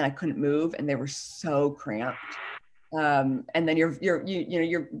 and I couldn't move, and they were so cramped. And then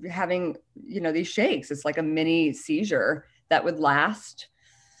you're having, these shakes. It's like a mini seizure that would last,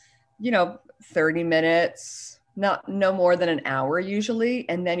 30 minutes, no more than an hour usually.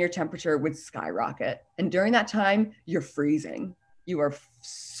 And then your temperature would skyrocket. And during that time, you're freezing. You are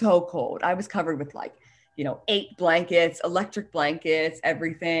so cold. I was covered with 8 blankets, electric blankets,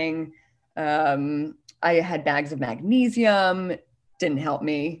 everything. I had bags of magnesium, didn't help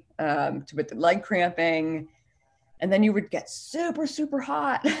me with the leg cramping. And then you would get super, super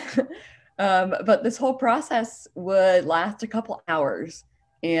hot. But this whole process would last a couple hours.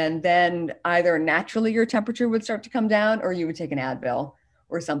 And then either naturally your temperature would start to come down, or you would take an Advil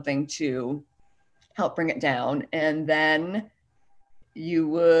or something to help bring it down. And then you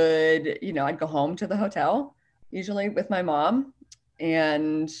would, I'd go home to the hotel, usually with my mom,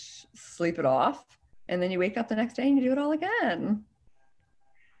 and sleep it off. And then you wake up the next day and you do it all again.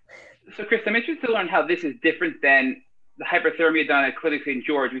 So Chris, I'm interested to learn how this is different than the hyperthermia done at Clinic St.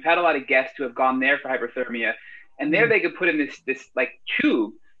 George. We've had a lot of guests who have gone there for hyperthermia, and there they get put in this like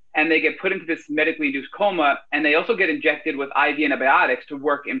tube, and they get put into this medically induced coma, and they also get injected with IV antibiotics to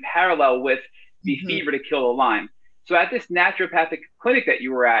work in parallel with the fever to kill the Lyme. So at this naturopathic clinic that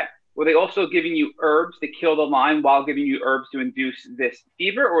you were at, were they also giving you herbs to kill the Lyme while giving you herbs to induce this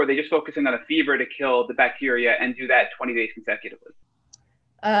fever, or were they just focusing on a fever to kill the bacteria and do that 20 days consecutively?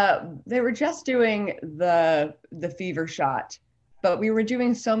 They were just doing the fever shot, but we were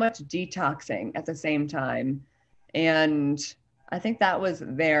doing so much detoxing at the same time. And I think that was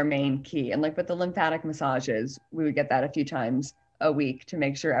their main key. And like with the lymphatic massages, we would get that a few times a week to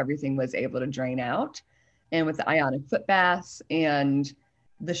make sure everything was able to drain out. And with the ionic foot baths and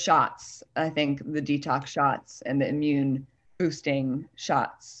the shots, I think the detox shots and the immune boosting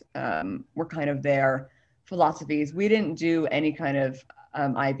shots were kind of their philosophies. We didn't do any kind of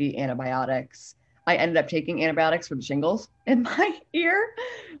IV antibiotics. I ended up taking antibiotics for the shingles in my ear.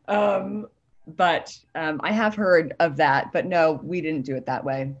 But I have heard of that, but no, we didn't do it that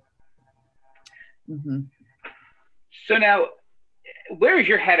way. Mm-hmm. So now, where is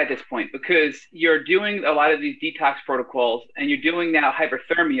your head at this point? Because you're doing a lot of these detox protocols and you're doing now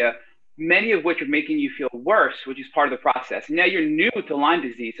hyperthermia, many of which are making you feel worse, which is part of the process. And now you're new to Lyme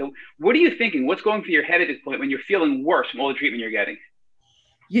disease. So what are you thinking? What's going through your head at this point when you're feeling worse from all the treatment you're getting?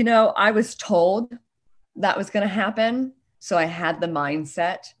 You know, I was told that was going to happen. So I had the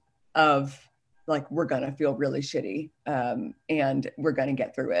mindset of like, we're going to feel really shitty and we're going to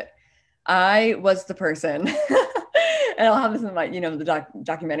get through it. I was the person, and I'll have this in my, you know, the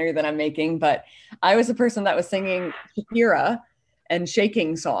documentary that I'm making, but I was the person that was singing Shakira and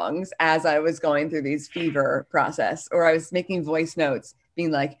shaking songs as I was going through these fever process, or I was making voice notes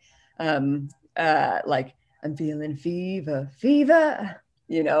being like I'm feeling fever,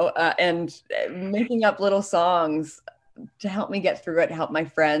 you know, and making up little songs to help me get through it, help my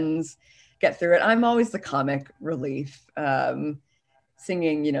friends get through it. I'm always the comic relief,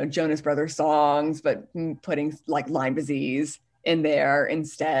 singing, you know, Jonas Brothers songs, but putting like Lyme disease in there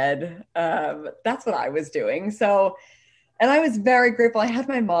instead. That's what I was doing. So, and I was very grateful. I had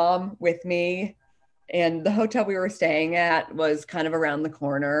my mom with me, and the hotel we were staying at was kind of around the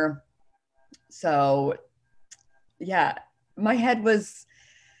corner. So yeah, my head was,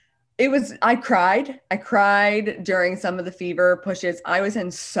 I cried during some of the fever pushes. I was in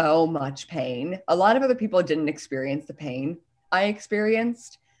so much pain. A lot of other people didn't experience the pain I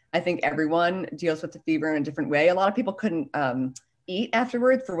experienced. I think everyone deals with the fever in a different way. A lot of people couldn't eat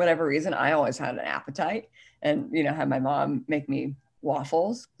afterwards for whatever reason. I always had an appetite, and, you know, had my mom make me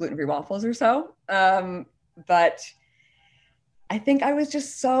waffles, gluten-free waffles or so. But I think I was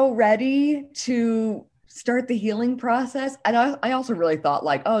just so ready to start the healing process. And I also really thought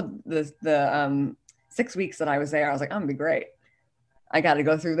like, oh, the 6 weeks that I was there, I was like, I'm gonna be great. I got to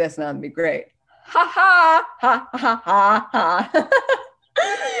go through this and I'm gonna be great. Ha ha ha ha ha ha.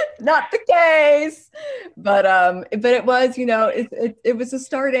 Not the case, but it was, you know, it was a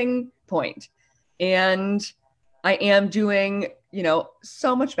starting point, and I am doing, you know,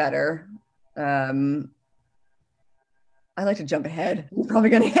 so much better. I like to jump ahead. You're probably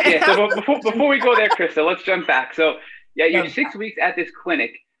gonna. Yeah. So before we go there, Krista, let's jump back. So yeah, you're 6 weeks at this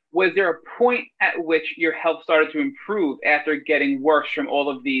clinic. Was there a point at which your health started to improve after getting worse from all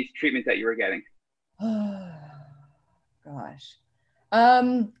of these treatments that you were getting? Gosh.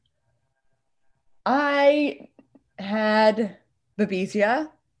 I had babesia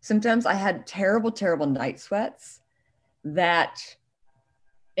symptoms. I had terrible night sweats that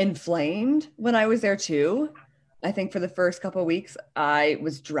inflamed when I was there too. I think for the first couple of weeks, I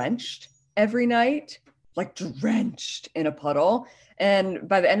was drenched every night, like drenched in a puddle. And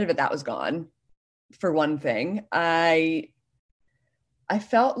by the end of it, that was gone. For one thing, I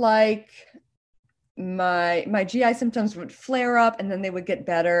felt like my GI symptoms would flare up and then they would get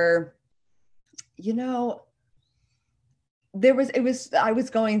better. You know, I was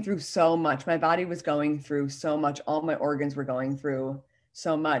going through so much. My body was going through so much. All my organs were going through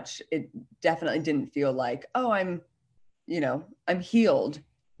so much. It definitely didn't feel like, oh, I'm healed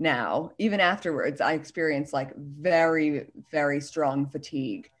now. Even afterwards, I experienced like very, very strong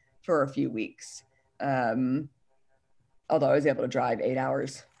fatigue for a few weeks. Although I was able to drive 8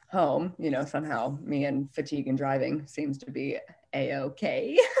 hours home, you know, somehow me and fatigue and driving seems to be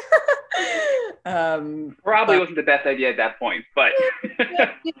a-okay. Probably wasn't the best idea at that point, but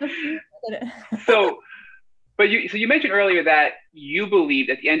But you mentioned earlier that you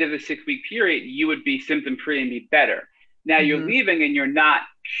believed at the end of the 6 week period you would be symptom free and be better. Now you're leaving and you're not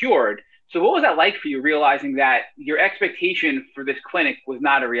cured. So what was that like for you, realizing that your expectation for this clinic was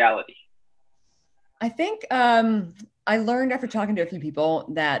not a reality? I think I learned after talking to a few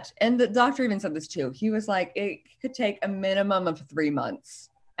people that, and the doctor even said this too, he was like, it could take a minimum of 3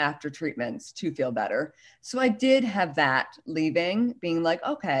 months after treatments to feel better. So I did have that leaving, being like,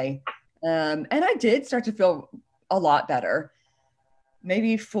 okay. And I did start to feel a lot better,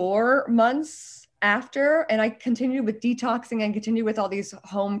 maybe 4 months after. And I continued with detoxing and continued with all these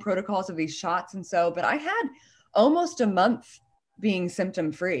home protocols of these shots. And so, but I had almost a month being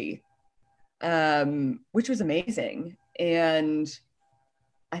symptom free, which was amazing. And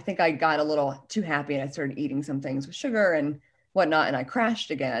I think I got a little too happy and I started eating some things with sugar and whatnot, and I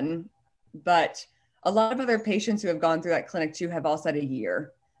crashed again. But a lot of other patients who have gone through that clinic too have all said a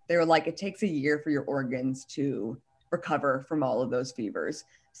year. They were like, it takes a year for your organs to recover from all of those fevers.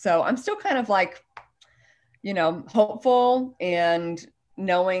 So I'm still kind of like, hopeful, and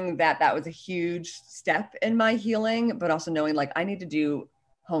knowing that that was a huge step in my healing, but also knowing like I need to do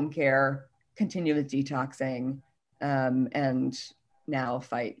home care, continue with detoxing, and now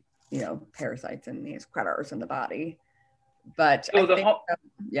fight, parasites and these critters in the body. But so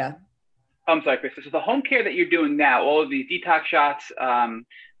yeah. I'm sorry, Krista. So the home care that you're doing now, all of these detox shots,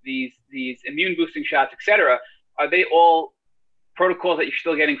 these immune boosting shots, etc., are they all protocols that you're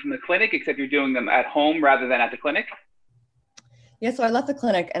still getting from the clinic, except you're doing them at home rather than at the clinic? Yeah, so I left the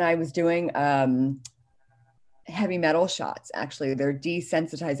clinic and I was doing heavy metal shots. Actually, they're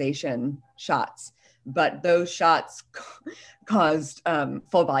desensitization shots, but those shots caused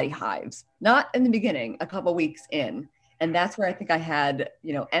full body hives. Not in the beginning, a couple weeks in, and that's where I think I had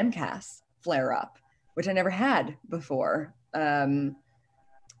MCAS flare up, which I never had before.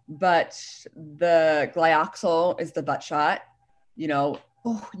 But the Glioxal is the butt shot.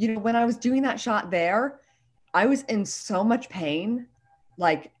 When I was doing that shot there, I was in so much pain,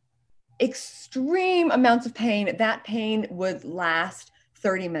 like extreme amounts of pain. That pain would last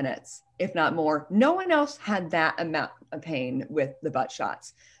 30 minutes, if not more. No one else had that amount of pain with the butt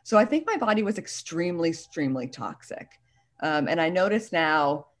shots. So I think my body was extremely, extremely toxic. And I notice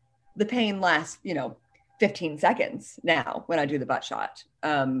now the pain lasts, 15 seconds now when I do the butt shot,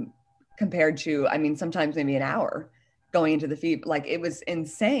 compared to, sometimes maybe an hour going into the fever. Like, it was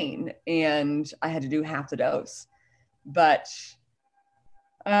insane. And I had to do half the dose. But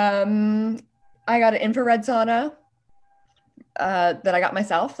I got an infrared sauna that I got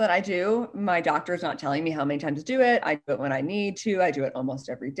myself, that I do. My doctor's not telling me how many times to do it. I do it when I need to. I do it almost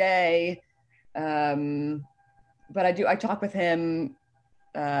every day. But I talk with him,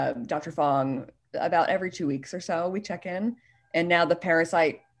 Dr. Fong, about every 2 weeks or so. We check in. And now the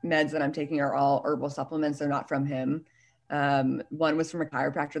parasite meds that I'm taking are all herbal supplements. They're not from him. One was from a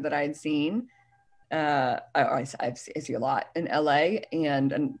chiropractor that I had seen. I see a lot in LA,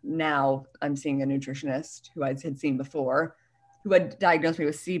 and now I'm seeing a nutritionist who I had seen before, who had diagnosed me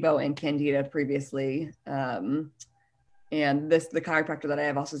with SIBO and Candida previously. And the chiropractor that I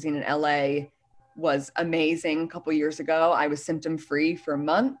have also seen in LA was amazing a couple years ago. I was symptom-free for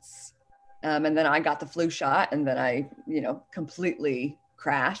months. And then I got the flu shot, and then I, completely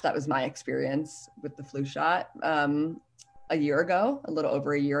crashed. That was my experience with the flu shot a little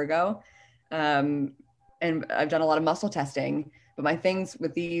over a year ago. And I've done a lot of muscle testing, but my things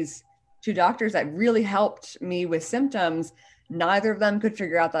with these two doctors that really helped me with symptoms, neither of them could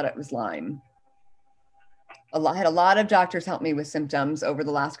figure out that it was Lyme. I had a lot of doctors help me with symptoms over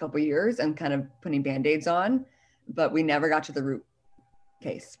the last couple of years and kind of putting Band-Aids on, but we never got to the root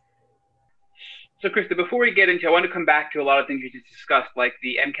case. So, Krista, before we get into, I want to come back to a lot of things you just discussed, like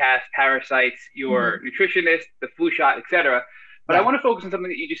the MCAS, parasites, your nutritionist, the flu shot, etc. But I want to focus on something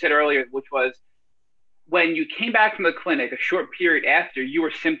that you just said earlier, which was when you came back from the clinic, a short period after, you were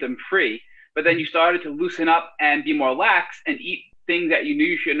symptom-free, but then you started to loosen up and be more lax and eat things that you knew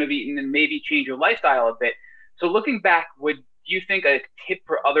you shouldn't have eaten and maybe change your lifestyle a bit. So looking back, do you think a tip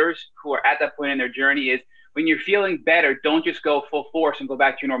for others who are at that point in their journey is, when you're feeling better, don't just go full force and go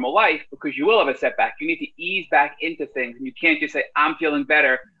back to your normal life, because you will have a setback. You need to ease back into things, and you can't just say, I'm feeling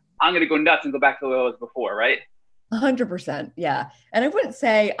better, I'm going to go nuts and go back to the way I was before, right? 100%. Yeah. And I wouldn't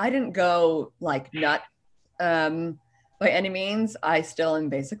say I didn't go like nut by any means. I still am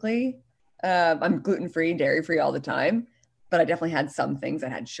basically, I'm gluten-free, dairy-free all the time, but I definitely had some things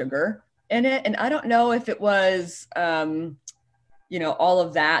that had sugar in it. And I don't know if it was, all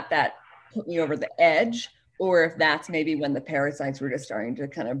of that put me over the edge, or if that's maybe when the parasites were just starting to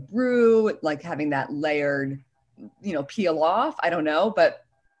kind of brew, like having that layered, peel off. I don't know, but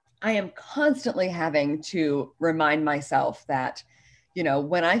I am constantly having to remind myself that,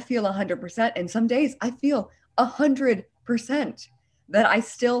 when I feel 100%, and some days I feel 100%, that I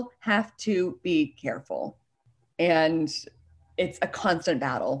still have to be careful. And it's a constant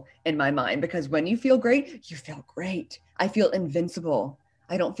battle in my mind, because when you feel great, you feel great. I feel invincible.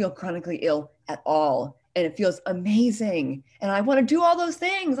 I don't feel chronically ill at all. And it feels amazing. And I want to do all those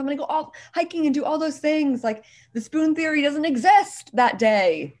things. I'm going to go all hiking and do all those things. Like, the spoon theory doesn't exist that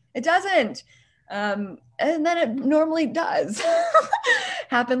day. It doesn't. And then it normally does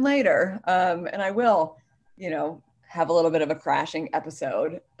happen later. And I will, have a little bit of a crashing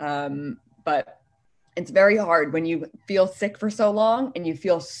episode. But it's very hard when you feel sick for so long and you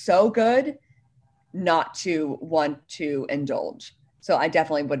feel so good not to want to indulge. So I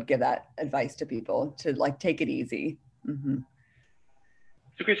definitely would give that advice to people, to like take it easy. Mm-hmm.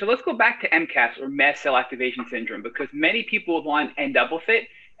 So, Chris, so let's go back to MCAS, or mast cell activation syndrome, because many people with Lyme end up with it,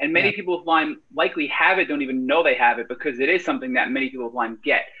 and many people with Lyme likely have it, don't even know they have it, because it is something that many people with Lyme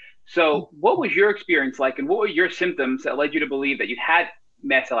get. So what was your experience like, and what were your symptoms that led you to believe that you had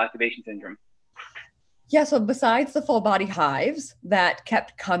mast cell activation syndrome? Yeah, so besides the full body hives that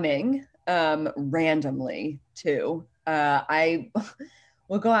kept coming randomly too, I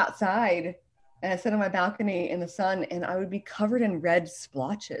would go outside and I'd sit on my balcony in the sun and I would be covered in red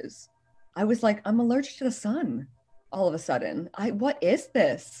splotches. I was like, I'm allergic to the sun all of a sudden. What is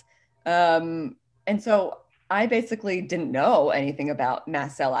this? And so I basically didn't know anything about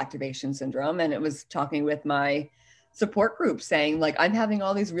mast cell activation syndrome. And it was talking with my support group saying like, I'm having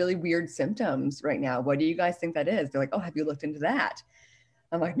all these really weird symptoms right now. What do you guys think that is? They're like, oh, have you looked into that?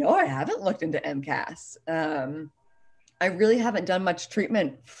 I'm like, no, I haven't looked into MCAS. I really haven't done much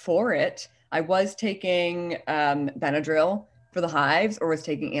treatment for it. I was taking Benadryl for the hives or was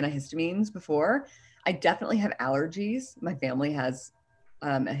taking antihistamines before. I definitely have allergies. My family has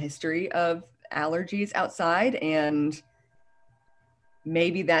a history of allergies outside, and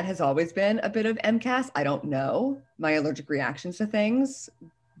maybe that has always been a bit of MCAS. I don't know my allergic reactions to things,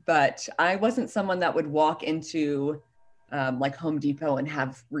 but I wasn't someone that would walk into like Home Depot and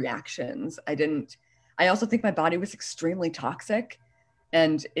have reactions. I also think my body was extremely toxic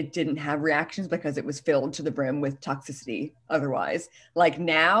and it didn't have reactions because it was filled to the brim with toxicity otherwise. Like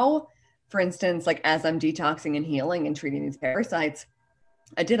now, for instance, like as I'm detoxing and healing and treating these parasites,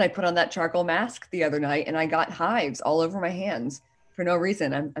 I put on that charcoal mask the other night and I got hives all over my hands for no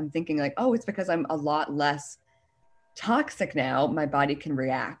reason. I'm thinking like, oh, it's because I'm a lot less toxic now. My body can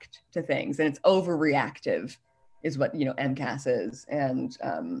react to things and it's overreactive is what, MCAS is. And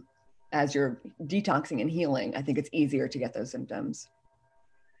as you're detoxing and healing, I think it's easier to get those symptoms.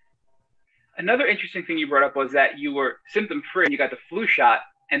 Another interesting thing you brought up was that you were symptom free and you got the flu shot,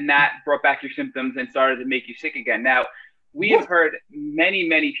 and that brought back your symptoms and started to make you sick again. Now, we have heard many,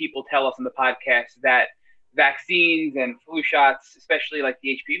 many people tell us on the podcast that vaccines and flu shots, especially like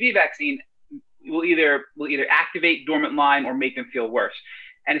the HPV vaccine, will either activate dormant Lyme or make them feel worse.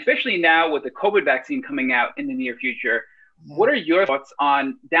 And especially now with the COVID vaccine coming out in the near future, what are your thoughts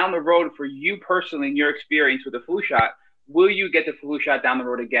on down the road for you personally in your experience with the flu shot? Will you get the flu shot down the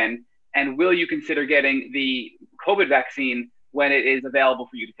road again? And will you consider getting the COVID vaccine when it is available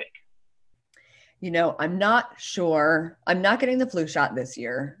for you to take? I'm not sure. I'm not getting the flu shot this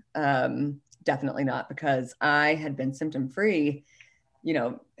year. Definitely not, because I had been symptom free,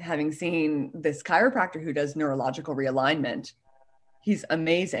 having seen this chiropractor who does neurological realignment. He's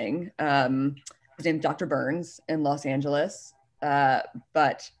amazing. His name's Dr. Burns in Los Angeles.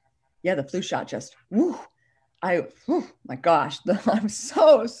 But yeah, the flu shot just, my gosh, I'm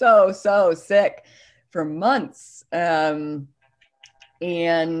so sick for months. And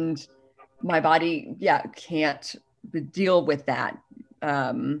my body, can't deal with that.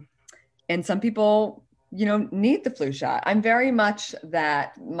 And some people, need the flu shot. I'm very much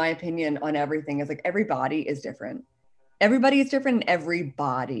that my opinion on everything is like, every body is different. Everybody is different. And every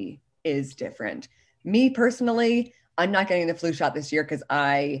body is different. Me personally, I'm not getting the flu shot this year because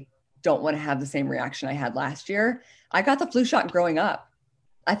I don't want to have the same reaction I had last year. I got the flu shot growing up,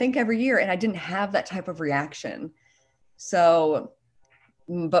 I think every year, and I didn't have that type of reaction. So,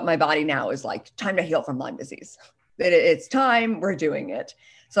 but my body now is like, time to heal from Lyme disease. It's time, we're doing it.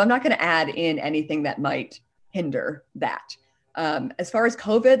 So I'm not going to add in anything that might hinder that. As far as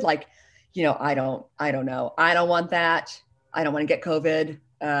COVID, like, I don't know. I don't want that. I don't want to get COVID.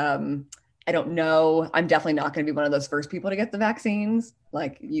 I don't know. I'm definitely not going to be one of those first people to get the vaccines.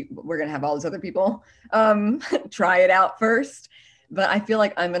 Like we're going to have all those other people try it out first. But I feel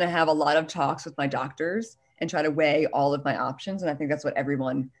like I'm going to have a lot of talks with my doctors and try to weigh all of my options. And I think that's what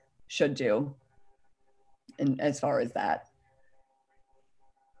everyone should do. And as far as that.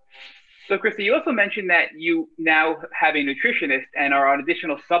 So, Krista, you also mentioned that you now have a nutritionist and are on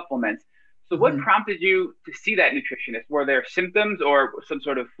additional supplements. So what prompted you to see that nutritionist? Were there symptoms or some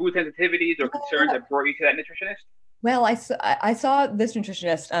sort of food sensitivities or concerns that brought you to that nutritionist? Well, I saw this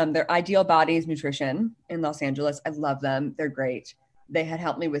nutritionist, their Ideal Bodies Nutrition in Los Angeles. I love them. They're great. They had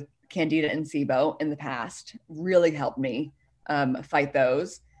helped me with Candida and SIBO in the past, really helped me fight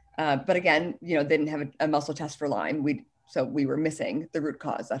those. But again, they didn't have a muscle test for Lyme. So we were missing the root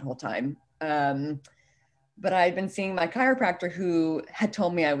cause that whole time. But I'd been seeing my chiropractor who had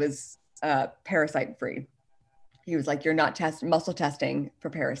told me I was parasite free. He was like, you're not muscle testing for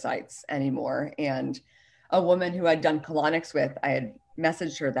parasites anymore. And a woman who I'd done colonics with, I had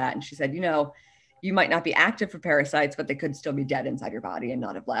messaged her that, and she said, you might not be active for parasites, but they could still be dead inside your body and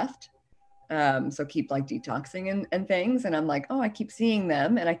not have left. So keep like detoxing and things. And I'm like, oh, I keep seeing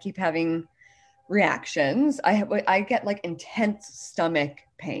them and I keep having reactions. I get like intense stomach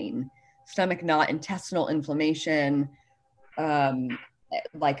pain, stomach knot, intestinal inflammation.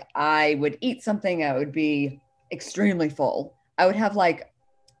 Like I would eat something, I would be extremely full. I would have like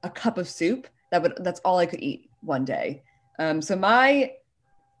a cup of soup. That's all I could eat one day. So my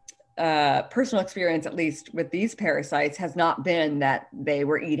personal experience, at least with these parasites, has not been that they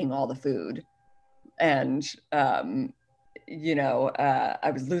were eating all the food. And, I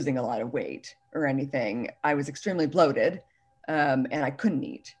was losing a lot of weight or anything. I was extremely bloated and I couldn't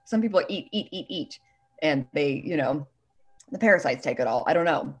eat. Some people eat. And they, the parasites take it all. I don't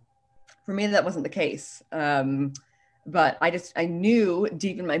know. For me, that wasn't the case. But I knew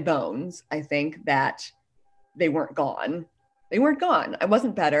deep in my bones, I think, that they weren't gone. They weren't gone. I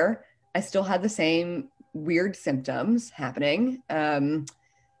wasn't better. I still had the same weird symptoms happening.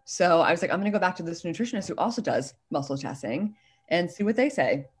 So I was like, I'm going to go back to this nutritionist who also does muscle testing and see what they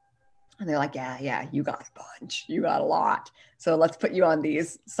say. And they're like, yeah, you got a bunch. You got a lot. So let's put you on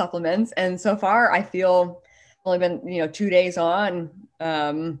these supplements. And so far, I feel only been, 2 days on.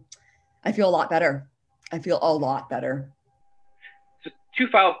 I feel a lot better. So 2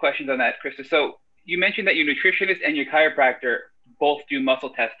 follow-up questions on that, Krista. So you mentioned that your nutritionist and your chiropractor both do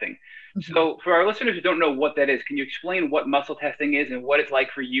muscle testing. Mm-hmm. So for our listeners who don't know what that is, can you explain what muscle testing is and what it's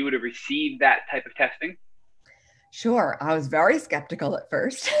like for you to receive that type of testing? Sure. I was very skeptical at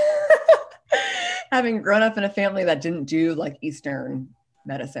first. Having grown up in a family that didn't do like Eastern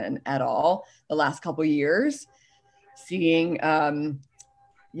medicine at all the last couple of years, seeing, I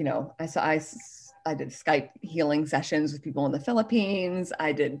did Skype healing sessions with people in the Philippines.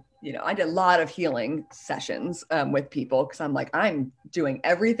 I did a lot of healing sessions with people because I'm like, I'm doing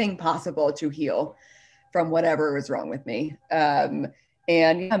everything possible to heal from whatever was wrong with me.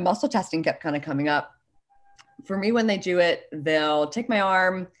 Muscle testing kept kind of coming up. For me, when they do it, they'll take my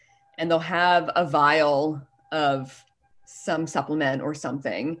arm and they'll have a vial of some supplement or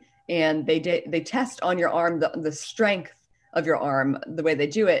something. And they test on your arm, the strength of your arm, the way they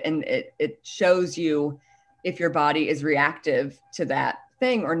do it. And it shows you if your body is reactive to that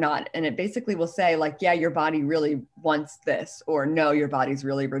thing or not. And it basically will say like, yeah, your body really wants this, or no, your body's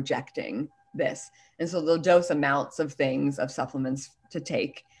really rejecting this. And so they'll dose amounts of things, of supplements to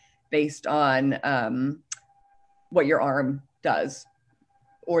take based on what your arm does,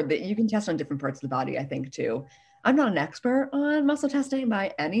 or that you can test on different parts of the body, I think too. I'm not an expert on muscle testing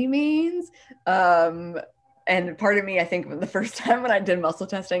by any means. And part of me, I think the first time when I did muscle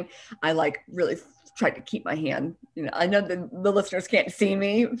testing, I like really tried to keep my hand, I know the listeners can't see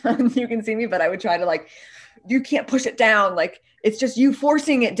me, you can see me, but I would try to like, you can't push it down. Like it's just you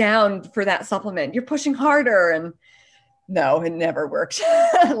forcing it down for that supplement. You're pushing harder. And no, it never worked.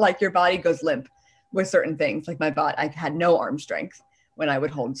 Like your body goes limp with certain things. Like my body, I had no arm strength when I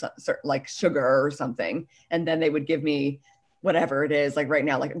would hold certain, like sugar or something. And then they would give me whatever it is, like right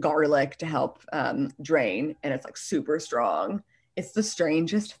now, like garlic to help drain. And it's like super strong. It's the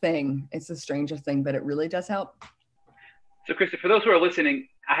strangest thing. But it really does help. So Krista, for those who are listening,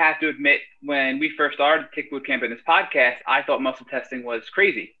 I have to admit, when we first started Tick Boot Camp in this podcast, I thought muscle testing was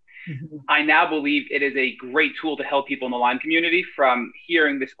crazy. Mm-hmm. I now believe it is a great tool to help people in the Lyme community, from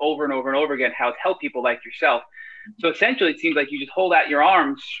hearing this over and over and over again, how it's helped people like yourself. So essentially, it seems like you just hold out your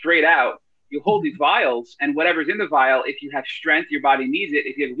arms straight out. You hold these vials, and whatever's in the vial, if you have strength, your body needs it.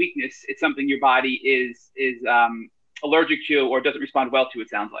 If you have weakness, it's something your body is allergic to or doesn't respond well to, it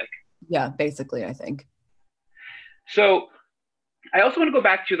sounds like. Yeah, basically, I think. So I also want to go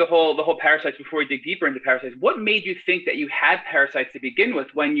back to the whole parasites before we dig deeper into parasites. What made you think that you had parasites to begin with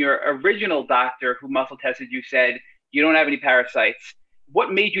when your original doctor who muscle tested you said you don't have any parasites?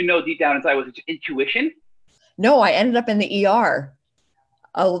 What made you know deep down inside? Was it intuition? No, I ended up in the ER.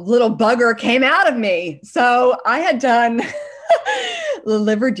 A little bugger came out of me. So I had done the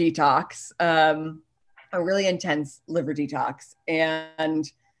liver detox, a really intense liver detox.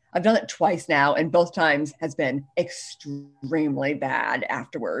 And I've done it twice now, and both times has been extremely bad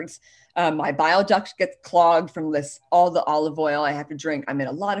afterwards. My bile duct gets clogged from all the olive oil I have to drink. I'm in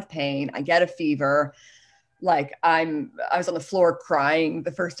a lot of pain. I get a fever. Like I was on the floor crying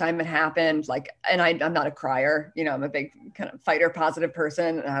the first time it happened. Like, and I'm not a crier, I'm a big kind of fighter positive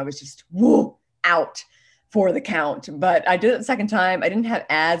person. And I was just out for the count, but I did it the second time. I didn't have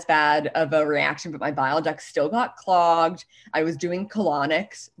as bad of a reaction, but my bile duct still got clogged. I was doing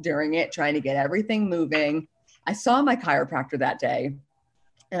colonics during it, trying to get everything moving. I saw my chiropractor that day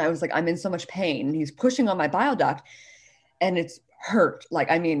and I was like, I'm in so much pain. He's pushing on my bile duct and it's hurt.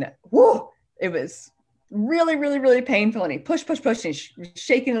 Like, I mean, it was really, really, really painful. And he pushed, and he's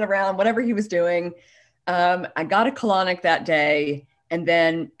shaking it around, whatever he was doing. I got a colonic that day. And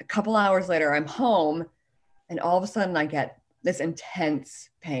then a couple hours later, I'm home. And all of a sudden I get this intense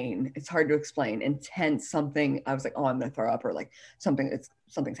pain. It's hard to explain. Intense something. I was like, oh, I'm going to throw up, or like something's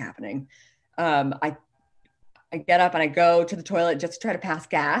happening. I get up and I go to the toilet just to try to pass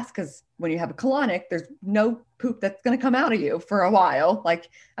gas, because when you have a colonic, there's no poop that's going to come out of you for a while. Like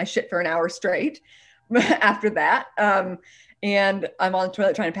I shit for an hour straight after that. And I'm on the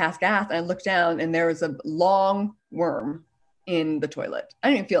toilet trying to pass gas, and I look down and there was a long worm in the toilet. I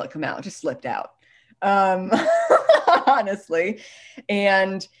didn't even feel it come out, it just slipped out. Honestly.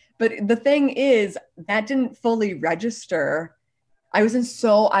 But the thing is, that didn't fully register. I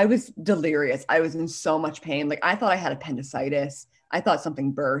was delirious. I was in so much pain. Like I thought I had appendicitis. I thought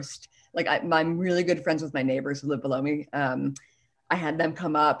something burst. Like I'm really good friends with my neighbors who live below me. I had them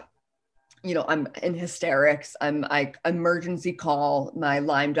come up, I'm in hysterics. I emergency call my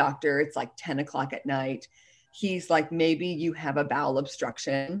Lyme doctor. It's like 10 o'clock at night. He's like, maybe you have a bowel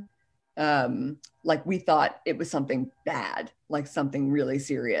obstruction. Like we thought it was something bad, like something really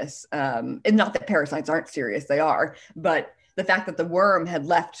serious. And not that parasites aren't serious, they are, but the fact that the worm had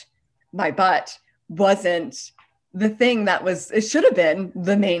left my butt wasn't the thing it should have been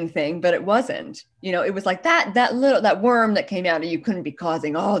the main thing, but it wasn't. It was like that worm that came out of you couldn't be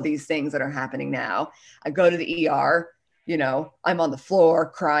causing all these things that are happening now. I go to the ER, I'm on the floor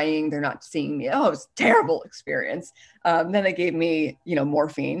crying. They're not seeing me. Oh, it was a terrible experience. Then they gave me,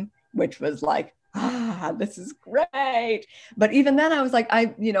 morphine, which was like, this is great. But even then I was like,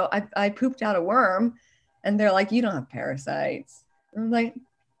 I pooped out a worm. And they're like, you don't have parasites. I'm like,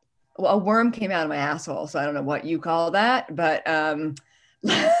 well, a worm came out of my asshole. So I don't know what you call that, but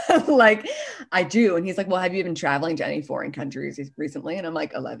like I do. And he's like, well, have you been traveling to any foreign countries recently? And I'm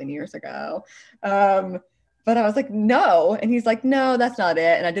like, 11 years ago. But I was like, no. And he's like, no, that's not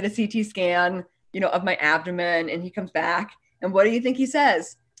it. And I did a CT scan, of my abdomen, and he comes back. And what do you think he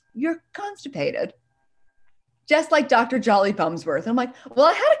says? You're constipated. Just like Dr. Jolly Bumsworth. I'm like, well,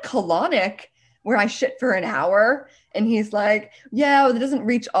 I had a colonic where I shit for an hour. And he's like, yeah, well, it doesn't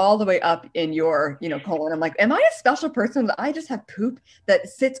reach all the way up in your, colon. I'm like, am I a special person that I just have poop that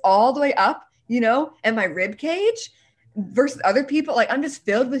sits all the way up, in my rib cage versus other people? Like, I'm just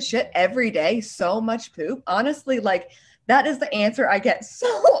filled with shit every day. So much poop. Honestly, like that is the answer I get so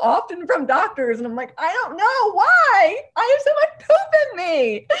often from doctors. And I'm like, I don't know why. I have so much poop in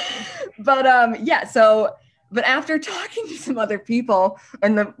me. But But after talking to some other people,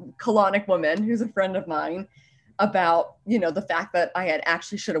 and the colonic woman, who's a friend of mine, about, the fact that I had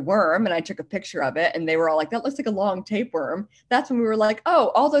actually shit a worm, and I took a picture of it, and they were all like, that looks like a long tapeworm. That's when we were like,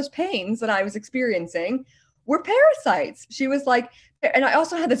 oh, all those pains that I was experiencing were parasites. She was like, and I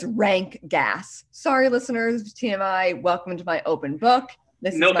also had this rank gas. Sorry, listeners, TMI, welcome to my open book.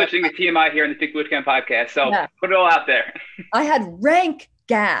 No such thing as TMI here in the Thick Boot Camp podcast. So Put it all out there. I had rank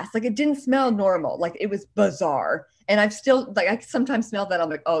gas. Like it didn't smell normal. Like it was bizarre. And I've still, like, I sometimes smell that. I'm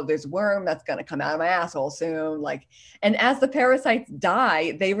like, oh, there's a worm that's going to come out of my asshole soon. Like, and as the parasites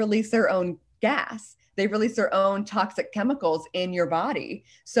die, they release their own gas. They release their own toxic chemicals in your body.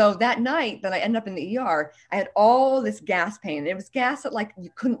 So that night that I ended up in the ER, I had all this gas pain. And it was gas that like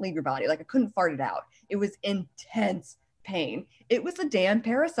you couldn't leave your body. Like I couldn't fart it out. It was intense pain. It was the damn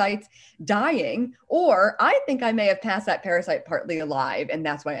parasites dying, or I think I may have passed that parasite partly alive, and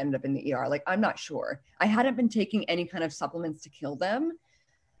that's why I ended up in the ER. Like, I'm not sure. I hadn't been taking any kind of supplements to kill them.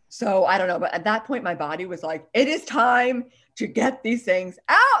 So I don't know. But at that point, my body was like, it is time to get these things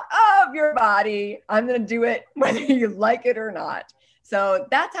out of your body. I'm going to do it whether you like it or not. So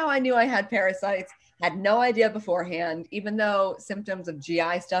that's how I knew I had parasites. Had no idea beforehand, even though symptoms of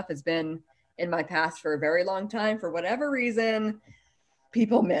GI stuff has been in my past for a very long time. For whatever reason,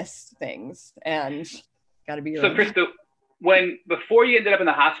 people miss things, and got to be. So, Krista, before you ended up in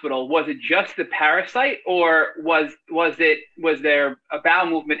the hospital, was it just the parasite, or was there a bowel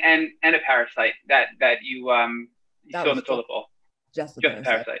movement and a parasite that you saw in the toilet bowl? Just the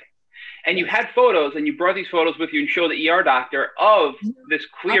parasite. And you had photos, and you brought these photos with you and showed the ER doctor of this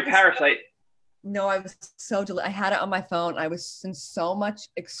clear parasite. No, I was I had it on my phone. I was in so much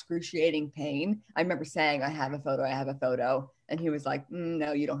excruciating pain. I remember saying, I have a photo. And he was like,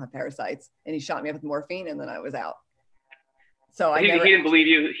 no, you don't have parasites. And he shot me up with morphine, and then I was out. So he didn't believe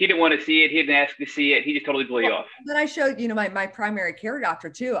you. He didn't want to see it. He didn't ask to see it. He just totally blew you off. Then I showed, my primary care doctor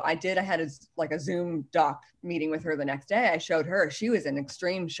too. I had a Zoom doc meeting with her the next day. I showed her. She was in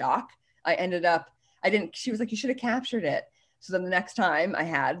extreme shock. She was like, you should have captured it. So then the next time I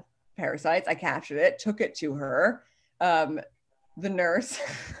had parasites, I captured it, took it to her. The nurse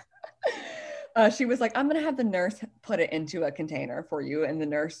She was like, I'm going to have the nurse put it into a container for you. And the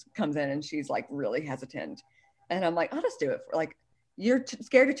nurse comes in and she's like really hesitant. And I'm like, I'll just do it. Like, you're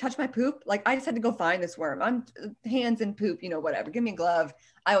scared to touch my poop? Like, I just had to go find this worm. I'm hands in poop, whatever. Give me a glove.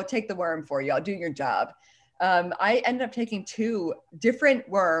 I will take the worm for you. I'll do your job. I ended up taking 2 different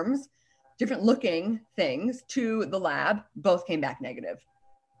worms, different looking things to the lab. Both came back negative.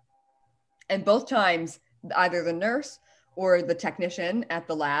 And both times, either the nurse or the technician at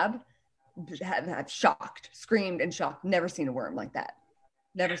the lab have screamed and shocked. Never seen a worm like that.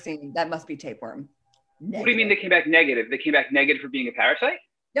 Never seen. That must be tapeworm. Negative. What do you mean they came back negative? They came back negative for being a parasite?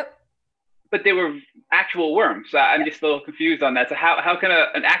 Yep. But they were actual worms. So I'm just a little confused on that. So how can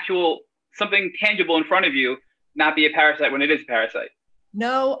an actual, something tangible in front of you not be a parasite when it is a parasite?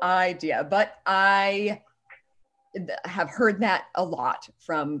 No idea. But I have heard that a lot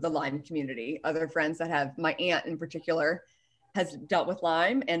from the Lyme community. Other friends that have, my aunt in particular, has dealt with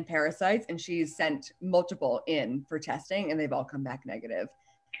Lyme and parasites, and she's sent multiple in for testing, and they've all come back negative.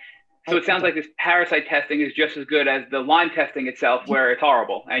 So it sounds like this parasite testing is just as good as the Lyme testing itself, where it's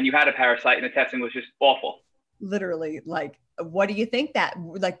horrible and you had a parasite and the testing was just awful. Literally, like, what do you think that,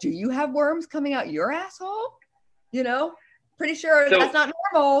 like, do you have worms coming out your asshole? Pretty sure that's not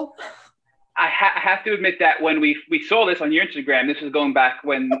normal. I have to admit that when we saw this on your Instagram, this was going back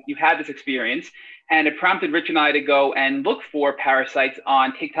when you had this experience, and it prompted Rich and I to go and look for parasites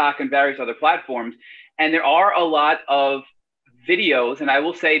on TikTok and various other platforms. And there are a lot of videos, and I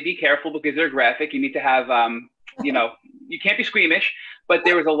will say be careful because they're graphic. You need to have, you can't be squeamish, but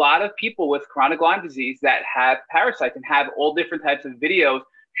there was a lot of people with chronic Lyme disease that have parasites and have all different types of videos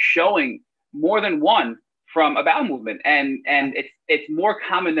showing more than one from a bowel movement. And it's more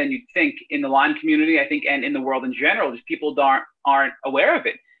common than you'd think in the Lyme community, I think, and in the world in general. Just people aren't aware of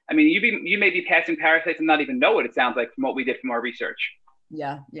it. I mean, you may be passing parasites and not even know it sounds like, from what we did from our research.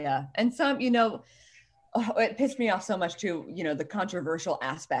 Yeah. And some, it pissed me off so much too, the controversial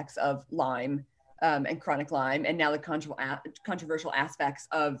aspects of Lyme and chronic Lyme, and now the controversial aspects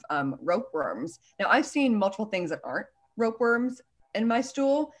of ropeworms. Now, I've seen multiple things that aren't ropeworms in my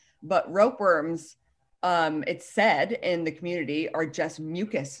stool, but ropeworms, it's said in the community, are just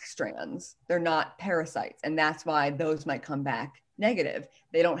mucus strands. They're not parasites. And that's why those might come back negative.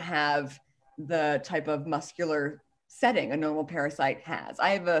 They don't have the type of muscular setting a normal parasite has.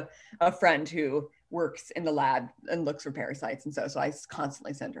 I have a friend who works in the lab and looks for parasites. And so I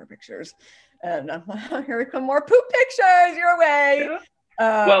constantly send her pictures. And I'm like, here come more poop pictures your way.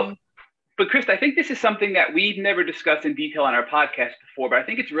 Yeah. But Krista, I think this is something that we've never discussed in detail on our podcast before, but I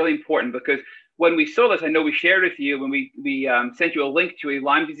think it's really important because when we saw this, I know we shared with you when we sent you a link to a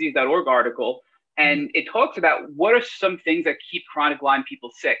LymeDisease.org article, and it talks about what are some things that keep chronic Lyme people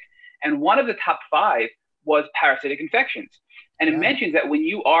sick. And one of the top 5 was parasitic infections. And it mentions that when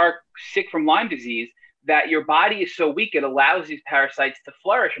you are sick from Lyme disease, that your body is so weak, it allows these parasites to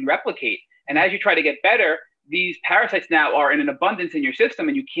flourish and replicate. And as you try to get better, these parasites now are in an abundance in your system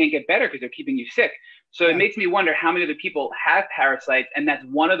and you can't get better because they're keeping you sick. So it makes me wonder how many other people have parasites, and that's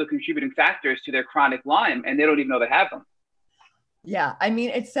one of the contributing factors to their chronic Lyme, and they don't even know they have them. Yeah. I mean,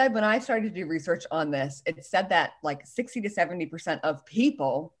 it said when I started to do research on this, it said that like 60 to 70% of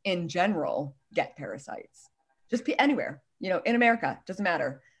people in general get parasites. Just anywhere, in America, doesn't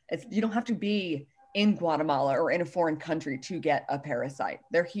matter. You don't have to be in Guatemala or in a foreign country to get a parasite.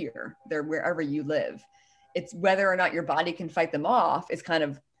 They're here. They're wherever you live. It's whether or not your body can fight them off is kind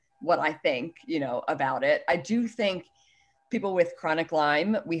of what I think, about it. I do think people with chronic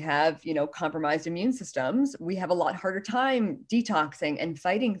Lyme, we have, compromised immune systems. We have a lot harder time detoxing and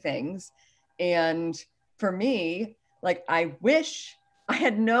fighting things. And for me, like, I wish I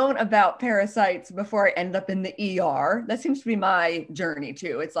had known about parasites before I ended up in the ER. That seems to be my journey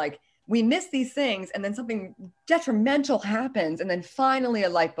too. It's like, we miss these things and then something detrimental happens. And then finally a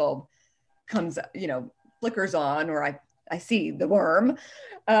light bulb comes, flickers on, or I see the worm.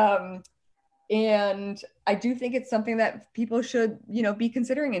 And I do think it's something that people should, be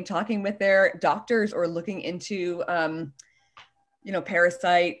considering and talking with their doctors or looking into,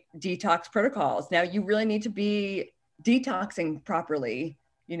 parasite detox protocols. Now, you really need to be detoxing properly,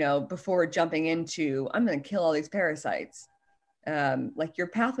 before jumping into, I'm going to kill all these parasites. Like, your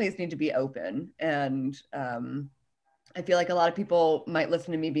pathways need to be open. And I feel like a lot of people might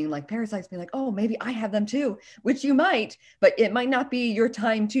listen to me being like, parasites, being like, oh, maybe I have them too, which you might, but it might not be your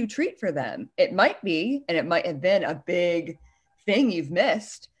time to treat for them. It might be, and it might have been a big thing you've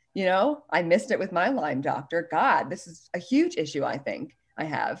missed. I missed it with my Lyme doctor. God, this is a huge issue. I think I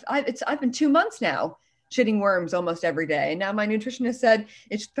have. I've been 2 months now shitting worms almost every day. And now my nutritionist said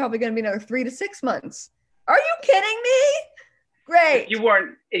it's probably going to be another 3 to 6 months. Are you kidding me? Great.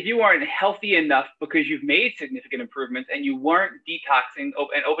 If you weren't healthy enough because you've made significant improvements and you weren't detoxing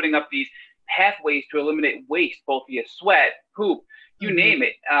and opening up these pathways to eliminate waste, both via sweat, poop, you name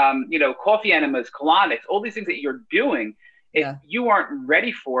it, coffee enemas, colonics, all these things that you're doing, if you aren't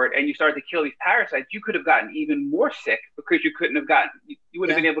ready for it and you started to kill these parasites, you could have gotten even more sick because you would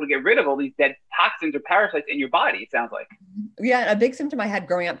have been able to get rid of all these dead toxins or parasites in your body, it sounds like. Yeah, a big symptom I had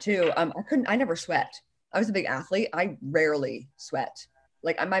growing up too, I never sweat. I was a big athlete. I rarely sweat.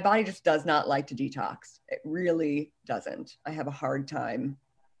 Like my body just does not like to detox. It really doesn't. I have a hard time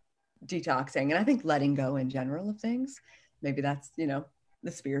detoxing, and I think letting go in general of things. Maybe that's,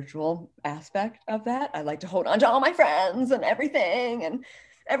 the spiritual aspect of that. I like to hold on to all my friends and everything and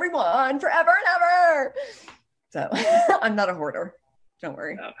everyone forever and ever. So I'm not a hoarder. Don't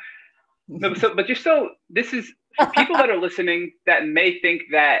worry. This is for people that are listening that may think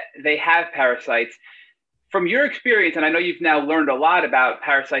that they have parasites. From your experience, and I know you've now learned a lot about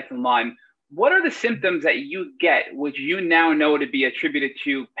parasites in Lyme, what are the symptoms that you get, which you now know to be attributed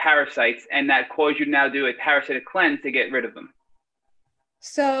to parasites and that cause you now do a parasitic cleanse to get rid of them?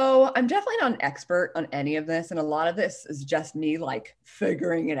 So I'm definitely not an expert on any of this. And a lot of this is just me like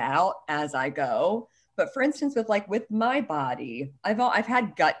figuring it out as I go. But for instance, with my body, I've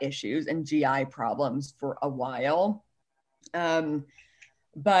had gut issues and GI problems for a while.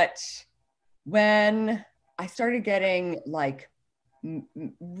 But when I started getting like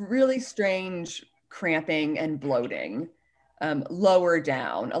really strange cramping and bloating, lower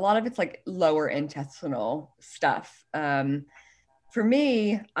down, a lot of it's like lower intestinal stuff. For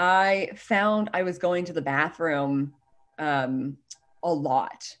me, I found I was going to the bathroom a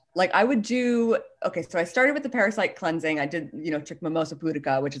lot. Like I would so I started with the parasite cleansing. I did, took Mimosa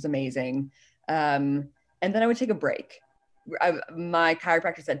Pudica, which is amazing. And then I would take a break. My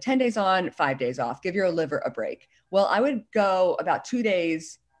chiropractor said 10 days on, 5 days off, give your liver a break. Well, I would go about 2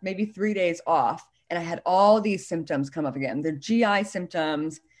 days, maybe 3 days off. And I had all these symptoms come up again. The GI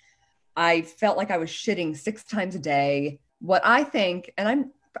symptoms. I felt like I was shitting 6 times a day. What I think,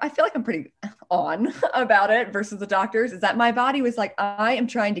 and I feel like I'm pretty on about it versus the doctors, is that my body was like, I am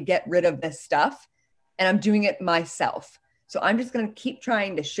trying to get rid of this stuff and I'm doing it myself. So I'm just going to keep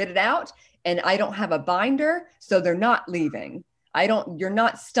trying to shit it out. And I don't have a binder, so they're not leaving. You're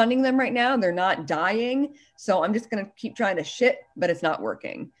not stunning them right now. They're not dying. So I'm just going to keep trying to shit, but it's not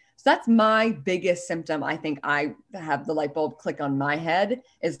working. So that's my biggest symptom. I think I have the light bulb click on my head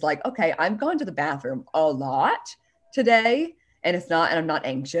is like, okay, I'm going to the bathroom a lot today, and I'm not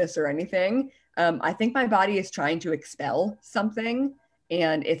anxious or anything. I think my body is trying to expel something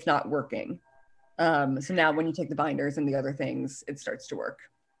and it's not working. So now when you take the binders and the other things, it starts to work.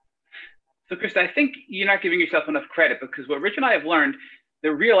 So Krista, I think you're not giving yourself enough credit, because what Rich and I have learned,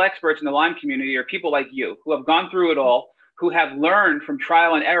 the real experts in the Lyme community are people like you who have gone through it all, who have learned from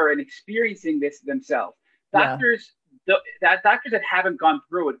trial and error and experiencing this themselves. Doctors that haven't gone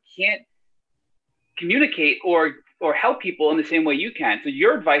through it can't communicate or help people in the same way you can. So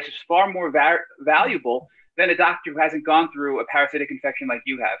your advice is far more valuable than a doctor who hasn't gone through a parasitic infection like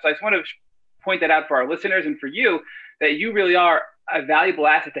you have. So I just want to point that out for our listeners and for you, that you really are a valuable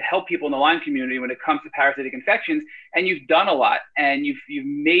asset to help people in the Lyme community when it comes to parasitic infections. And you've done a lot and you've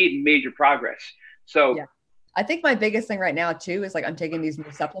made major progress. So yeah. I think my biggest thing right now too is like I'm taking these new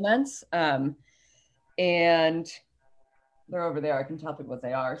supplements and they're over there. I can tell people what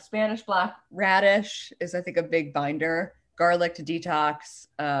they are. Spanish black radish is, I think, a big binder. Garlic to detox.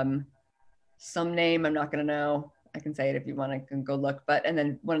 Some name I'm not going to know. I can say it if you want. I can go look. And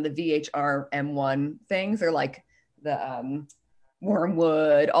then one of the VHRM1 things are like the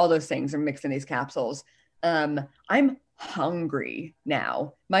wormwood. All those things are mixed in these capsules. I'm hungry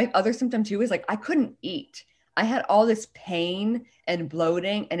now. My other symptom too is like I couldn't eat. I had all this pain and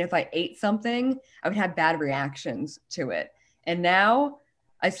bloating. And if I ate something, I would have bad reactions to it. And now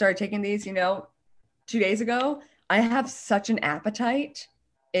I started taking these, 2 days ago. I have such an appetite.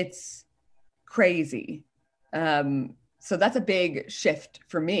 It's crazy. So that's a big shift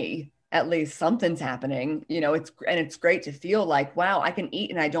for me. At least something's happening, it's great to feel like, wow, I can eat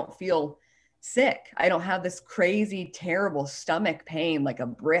and I don't feel sick. I don't have this crazy, terrible stomach pain, like a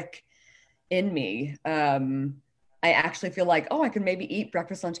brick in me. I actually feel like, I could maybe eat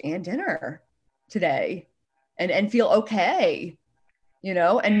breakfast, lunch, and dinner today and feel okay,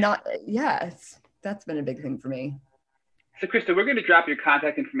 and not, that's been a big thing for me. So Krista, we're going to drop your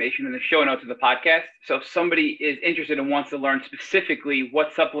contact information in the show notes of the podcast. So if somebody is interested and wants to learn specifically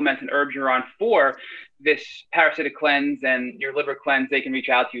what supplements and herbs you're on for this parasitic cleanse and your liver cleanse, they can reach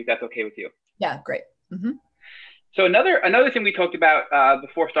out to you if that's okay with you. Yeah, great. Mm-hmm. So another thing we talked about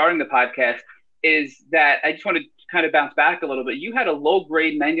before starting the podcast is that I just want to kind of bounce back a little bit. You had a low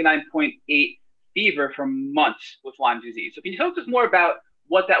grade 99.8 fever for months with Lyme disease. So can you tell us more about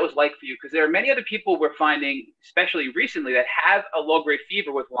what that was like for you? Because there are many other people we're finding, especially recently, that have a low grade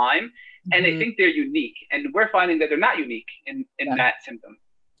fever with Lyme, and they think they're unique. And we're finding that they're not unique in that symptom.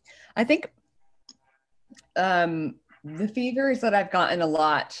 I think the fevers that I've gotten a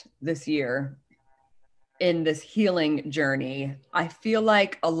lot this year in this healing journey, I feel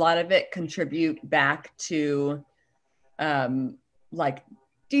like a lot of it contribute back to like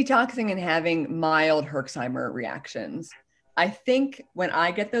detoxing and having mild Herxheimer reactions. I think when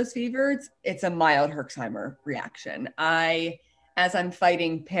I get those fevers, it's a mild Herxheimer reaction. As I'm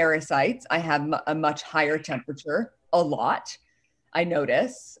fighting parasites, I have a much higher temperature, a lot. I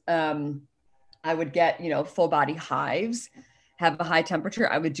notice. I would get, full body hives, have a high temperature.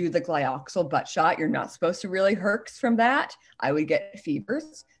 I would do the glyoxal butt shot. You're not supposed to really herx from that. I would get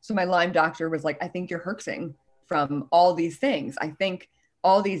fevers. So my Lyme doctor was like, I think you're herxing from all these things. I think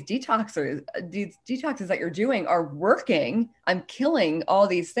all these detoxes that you're doing are working. I'm killing all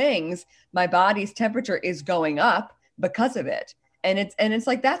these things. My body's temperature is going up because of it. And it's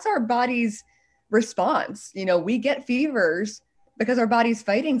like, that's our body's response. We get fevers because our body's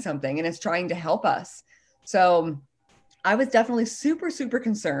fighting something and it's trying to help us. So I was definitely super, super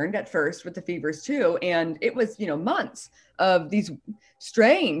concerned at first with the fevers too. And it was, months of these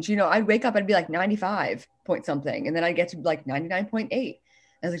strange, I'd wake up and be like 95 point something. And then I'd get to like 99.8.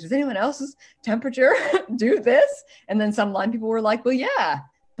 I was like, does anyone else's temperature do this? And then some Lyme people were like, well, yeah.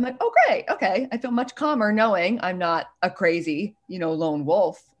 I'm like, oh, great. Okay. I feel much calmer knowing I'm not a crazy, lone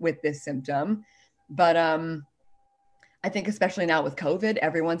wolf with this symptom. But I think especially now with COVID,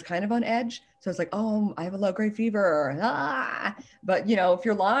 everyone's kind of on edge. So it's like, oh, I have a low grade fever. But if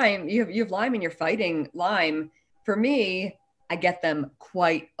you're Lyme, you have Lyme and you're fighting Lyme. For me, I get them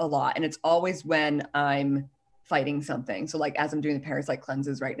quite a lot. And it's always when I'm fighting something. So like, as I'm doing the parasite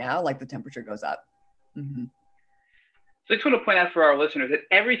cleanses right now, like the temperature goes up. Mm-hmm. So I just want to point out for our listeners that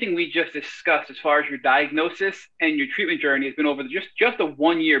everything we just discussed as far as your diagnosis and your treatment journey has been over just a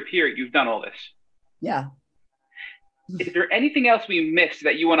 1 year period. You've done all this. Yeah. Is there anything else we missed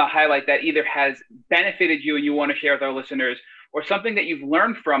that you want to highlight that either has benefited you and you want to share with our listeners, or something that you've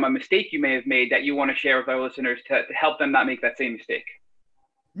learned from a mistake you may have made that you want to share with our listeners to help them not make that same mistake?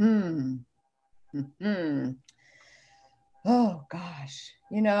 Oh gosh.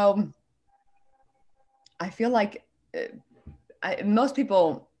 I feel like most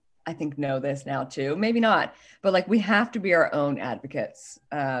people, I think, know this now too, maybe not, but like we have to be our own advocates.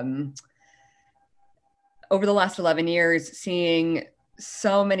 Over the last 11 years, seeing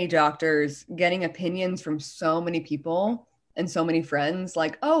so many doctors getting opinions from so many people and so many friends,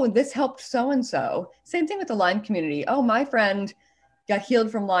 like, oh, this helped so-and-so. Same thing with the Lyme community. Oh, my friend got healed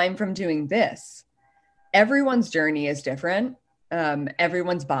from Lyme from doing this. Everyone's journey is different.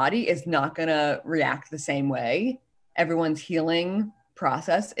 Everyone's body is not going to react the same way. Everyone's healing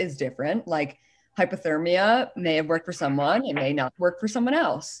process is different. Like hypothermia may have worked for someone, it may not work for someone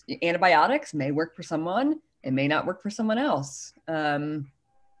else. Antibiotics may work for someone, it may not work for someone else. I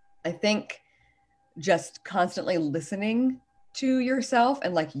think just constantly listening to yourself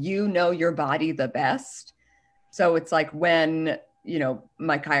and like, your body the best. So it's like when,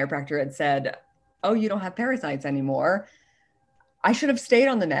 my chiropractor had said, oh, you don't have parasites anymore. I should have stayed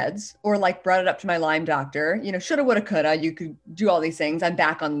on the meds or like brought it up to my Lyme doctor, shoulda, woulda, coulda, you could do all these things. I'm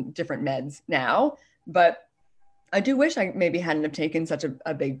back on different meds now, but I do wish I maybe hadn't have taken such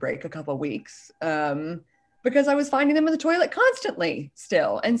a big break, a couple of weeks, because I was finding them in the toilet constantly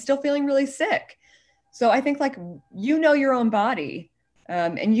still and still feeling really sick. So I think like, your own body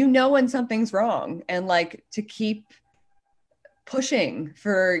and when something's wrong, and like to keep pushing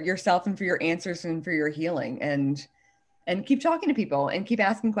for yourself and for your answers and for your healing, and keep talking to people and keep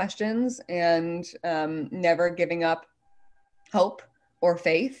asking questions, and never giving up hope or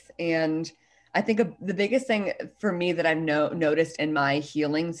faith. And I think the biggest thing for me that I've noticed in my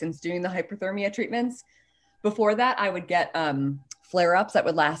healing since doing the hyperthermia treatments, before that, I would get flare-ups that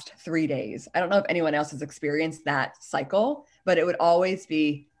would last 3 days. I don't know if anyone else has experienced that cycle, but it would always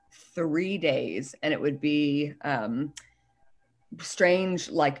be 3 days, and it would be strange,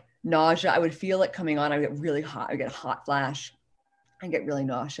 like nausea. I would feel it coming on. I would get really hot. I would get a hot flash. I get really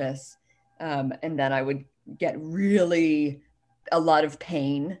nauseous. And then I would get a lot of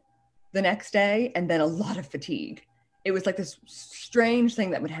pain the next day, and then a lot of fatigue. It was like this strange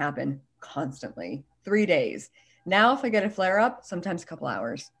thing that would happen constantly, 3 days. Now, if I get a flare up, sometimes a couple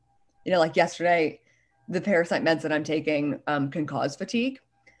hours, like yesterday, the parasite meds that I'm taking can cause fatigue.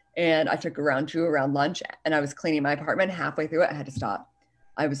 And I took around lunch, and I was cleaning my apartment. Halfway through it, I had to stop.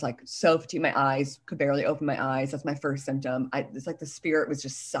 I was like so fatigued, my eyes could barely open my eyes. That's my first symptom. It's like the spirit was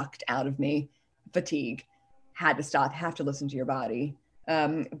just sucked out of me. Fatigue, had to stop, have to listen to your body.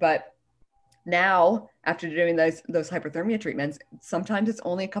 But now after doing those hyperthermia treatments, sometimes it's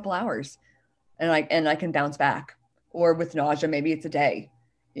only a couple hours and I can bounce back. Or with nausea, maybe it's a day.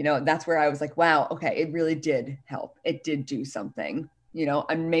 You know, that's where I was like, wow, okay, it really did help. It did do something. You know,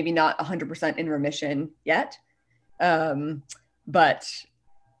 I'm maybe not 100% in remission yet, but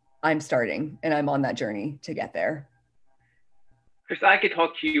I'm starting and I'm on that journey to get there. Chris, I could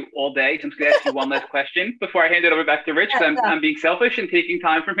talk to you all day, so I'm just going to ask you one last question before I hand it over back to Rich, because I'm being selfish and taking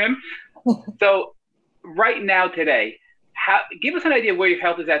time from him. So right now, today, give us an idea where your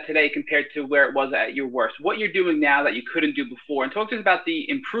health is at today compared to where it was at your worst. What you're doing now that you couldn't do before, and talk to us about the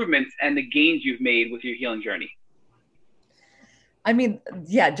improvements and the gains you've made with your healing journey. I mean,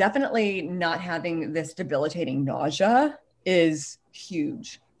 yeah, definitely not having this debilitating nausea is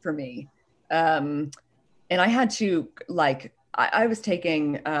huge for me. And I had to I was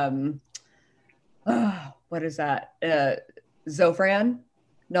taking, what is that? Zofran,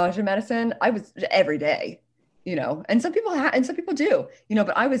 nausea medicine. I was every day, you know, and some people and some people do, you know,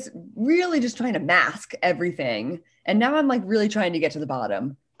 but I was really just trying to mask everything. And now I'm like really trying to get to the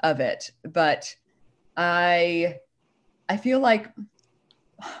bottom of it. But I feel like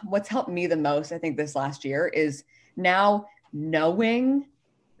what's helped me the most, I think this last year, is now knowing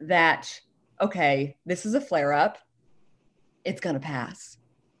that, okay, this is a flare up. It's going to pass.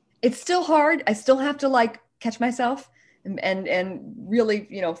 It's still hard. I still have to like catch myself and really,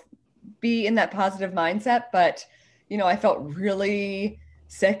 you know, be in that positive mindset. But, you know, I felt really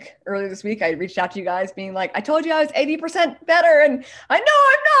sick earlier this week. I reached out to you guys being like, I told you I was 80% better. And I know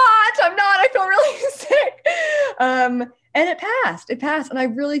I'm not. I feel really sick. And it passed. And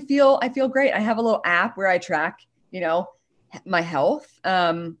I feel great. I have a little app where I track, you know, my health.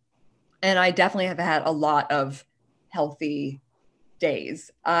 And I definitely have had a lot of healthy days.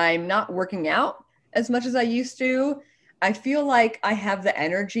 I'm not working out as much as I used to. I feel like I have the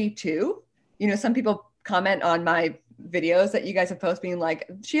energy too. You know, some people comment on my videos that you guys have posted being like,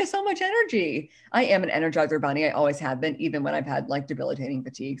 she has so much energy. I am an energizer bunny. I always have been, even when I've had like debilitating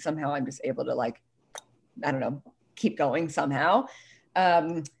fatigue. Somehow I'm just able to like, I don't know, keep going somehow.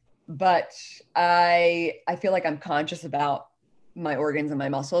 But I feel like I'm conscious about my organs and my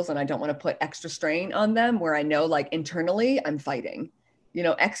muscles, and I don't want to put extra strain on them where I know like internally I'm fighting. You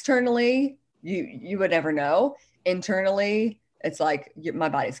know, externally, you would never know. Internally, it's like my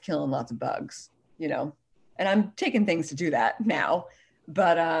body's killing lots of bugs, you know, and I'm taking things to do that now.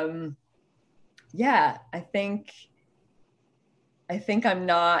 But yeah, I think I'm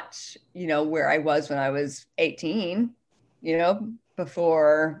not, you know, where I was when I was 18, you know,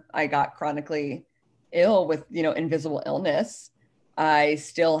 before I got chronically ill with, you know, invisible illness. I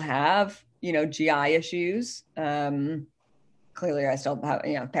still have, you know, GI issues. Clearly I still have,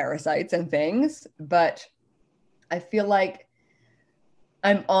 you know, parasites and things, but I feel like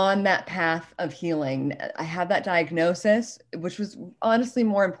I'm on that path of healing. I have that diagnosis, which was honestly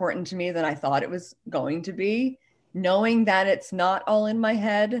more important to me than I thought it was going to be. Knowing that it's not all in my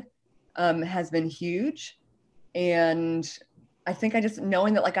head has been huge. And I think I just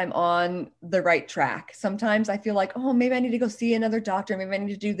knowing that like I'm on the right track. Sometimes I feel like, oh, maybe I need to go see another doctor. Maybe I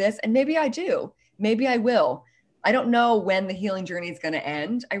need to do this. And maybe I do. Maybe I will. I don't know when the healing journey is going to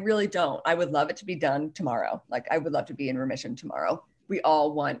end. I really don't. I would love it to be done tomorrow. Like I would love to be in remission tomorrow. We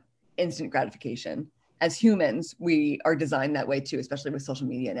all want instant gratification. As humans, we are designed that way too, especially with social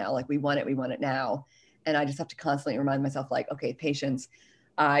media now. Like we want it now. And I just have to constantly remind myself like, okay, patience.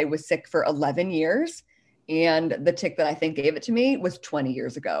 I was sick for 11 years. And the tick that I think gave it to me was 20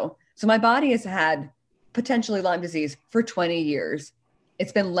 years ago. So my body has had potentially Lyme disease for 20 years.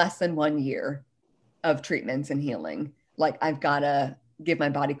 It's been less than 1 year of treatments and healing. Like I've got to give my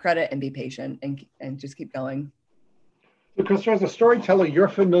body credit and be patient and just keep going. So Krista, as a storyteller, you're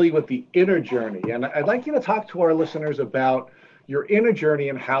familiar with the inner journey. And I'd like you to talk to our listeners about your inner journey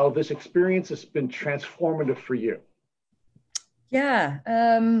and how this experience has been transformative for you. Yeah.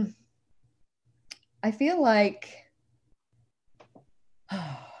 I feel like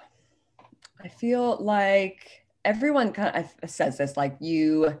everyone kind of says this, like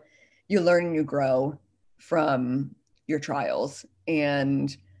you learn and you grow from your trials.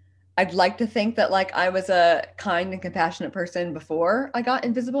 And I'd like to think that like I was a kind and compassionate person before I got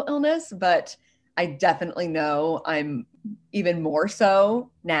invisible illness, but I definitely know I'm even more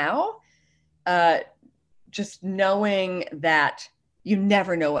so now. Just knowing that you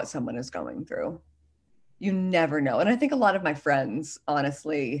never know what someone is going through. You never know. And I think a lot of my friends,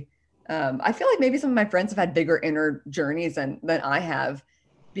 honestly, I feel like maybe some of my friends have had bigger inner journeys than I have.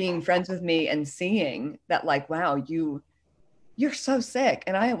 being friends with me and seeing that, like, wow, you're so sick,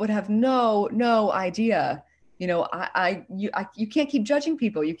 and I would have no idea. You know, you can't keep judging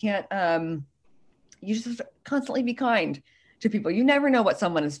people. You can't. You just constantly be kind to people. You never know what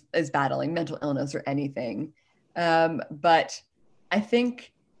someone is battling, mental illness or anything. But I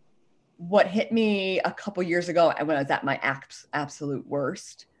think what hit me a couple years ago when I was at my absolute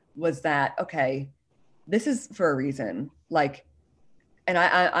worst was that, okay, this is for a reason. Like, and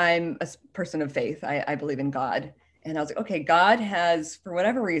I'm a person of faith. I believe in God. And I was like, okay, God has, for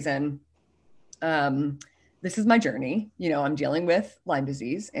whatever reason, this is my journey. You know, I'm dealing with Lyme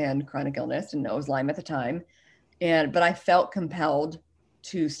disease and chronic illness, and it was Lyme at the time. But I felt compelled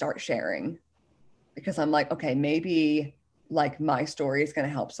to start sharing because I'm like, okay, maybe like my story is going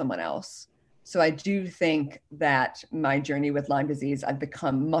to help someone else. So I do think that my journey with Lyme disease, I've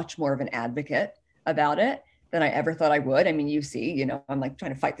become much more of an advocate about it than I ever thought I would. I mean, you see, you know, I'm like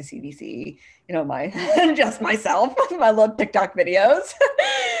trying to fight the CDC, you know, just myself, my little TikTok videos.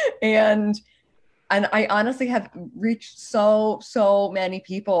 and I honestly have reached so many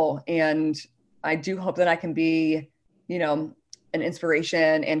people. And I do hope that I can be, you know, an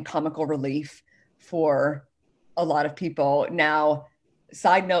inspiration and comical relief for a lot of people. Now,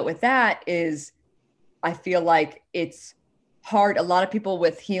 side note with that is I feel like it's hard. A lot of people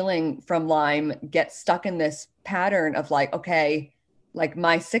with healing from Lyme get stuck in this pattern of like, okay, like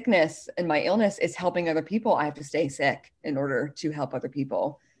my sickness and my illness is helping other people. I have to stay sick in order to help other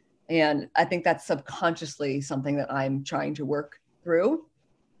people. And I think that's subconsciously something that I'm trying to work through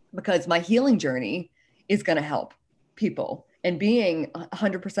because my healing journey is going to help people. And being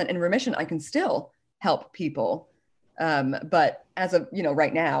 100% in remission, I can still help people. But as of, you know,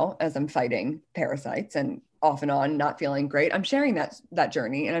 right now, as I'm fighting parasites and off and on, not feeling great, I'm sharing that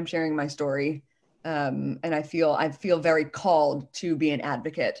journey and I'm sharing my story. And I feel very called to be an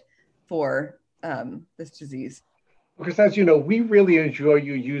advocate for this disease. Because as you know, we really enjoy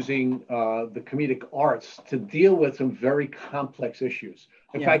you using the comedic arts to deal with some very complex issues.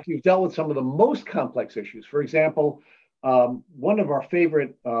 In fact, you've dealt with some of the most complex issues. For example, one of our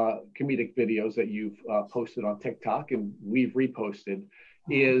favorite comedic videos that you've posted on TikTok and we've reposted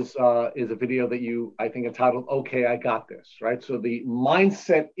is a video that you, I think, entitled, "Okay, I Got This," right? So the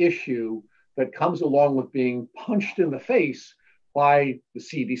mindset issue that comes along with being punched in the face by the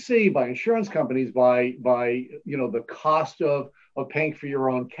CDC, by insurance companies, by you know, the cost of paying for your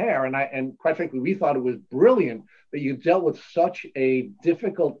own care. And quite frankly, we thought it was brilliant that you dealt with such a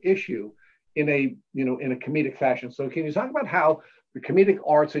difficult issue in a comedic fashion. So can you talk about how the comedic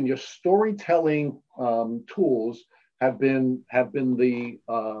arts and your storytelling tools have been the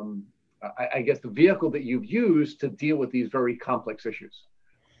I guess the vehicle that you've used to deal with these very complex issues?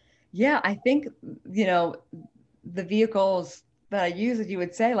 Yeah, I think, you know, the vehicles that I use, as you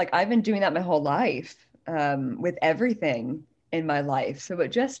would say, like I've been doing that my whole life with everything in my life. So it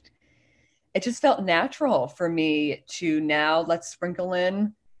just felt natural for me to now let's sprinkle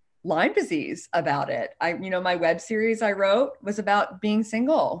in Lyme disease about it. My web series I wrote was about being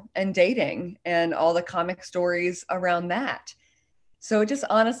single and dating and all the comic stories around that. So it just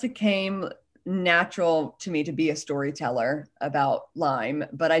honestly came natural to me to be a storyteller about Lyme.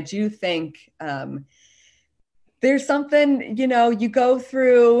 But I do think there's something, you know, you go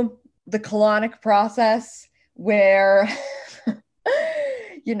through the colonic process where,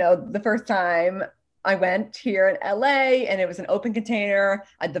 you know, the first time I went here in LA and it was an open container.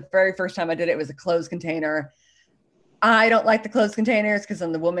 The very first time I did it, it was a closed container. I don't like the closed containers because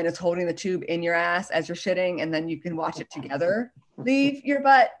then the woman is holding the tube in your ass as you're shitting and then you can watch it together leave your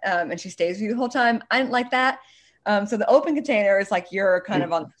butt and she stays with you the whole time. I didn't like that. So the open container is like you're kind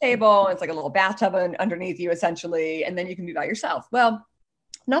of on the table. It's like a little bathtub underneath you essentially, and then you can be by yourself. Well,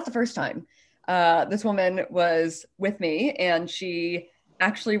 not the first time. This woman was with me and she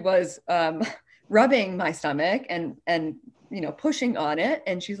actually was rubbing my stomach and you know, pushing on it.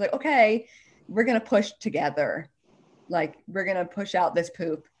 And she's like, okay, we're going to push together. Like we're going to push out this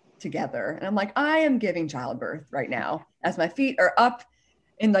poop together. And I'm like, I am giving childbirth right now as my feet are up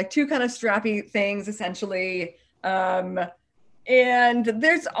in like two kind of strappy things essentially. And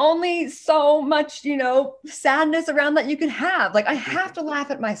there's only so much, you know, sadness around that you can have. Like I have to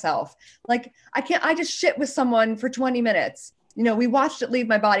laugh at myself. Like I just shit with someone for 20 minutes. You know, we watched it leave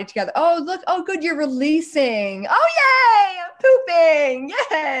my body together. Oh, look. Oh, good. You're releasing. Oh, yay. I'm pooping.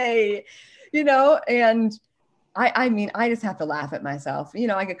 Yay. You know, and I mean, I just have to laugh at myself. You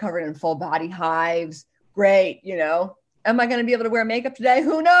know, I get covered in full body hives. Great. You know, am I going to be able to wear makeup today?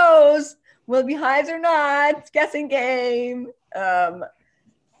 Who knows? Will it be hives or not? It's guessing game. I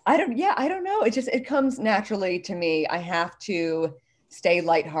don't know. It comes naturally to me. I have to stay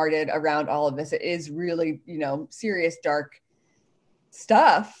lighthearted around all of this. It is really, serious, dark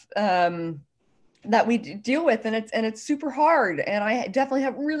stuff that we deal with, and it's super hard. And I definitely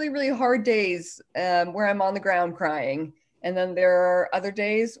have really, really hard days where I'm on the ground crying. And then there are other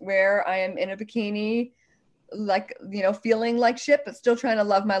days where I am in a bikini, like, feeling like shit, but still trying to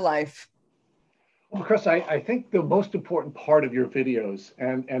love my life. Well, Chris, I think the most important part of your videos,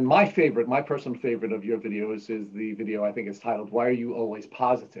 and my personal favorite of your videos is the video, I think it's titled, "Why Are You Always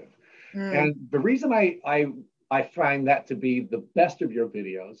Positive?" And the reason I find that to be the best of your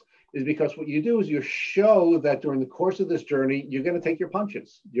videos is because what you do is you show that during the course of this journey, you're going to take your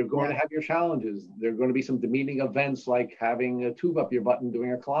punches. You're going to have your challenges. There are going to be some demeaning events like having a tube up your butt and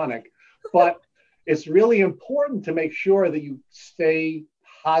doing a colonic. But it's really important to make sure that you stay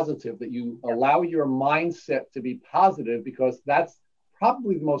positive, that you allow your mindset to be positive, because that's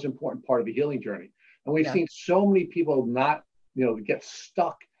probably the most important part of the healing journey. And we've seen so many people not, get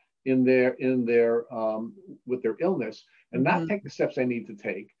stuck in their with their illness and not take the steps they need to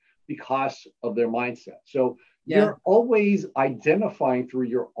take because of their mindset. So you're always identifying through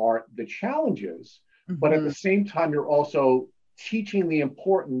your art the challenges, but at the same time, you're also teaching the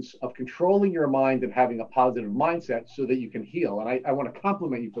importance of controlling your mind and having a positive mindset so that you can heal. And I want to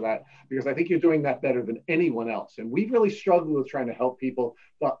compliment you for that, because I think you're doing that better than anyone else. And we've really struggled with trying to help people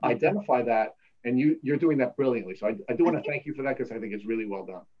to identify that. And you're doing that brilliantly. So I do want to thank you for that, because I think it's really well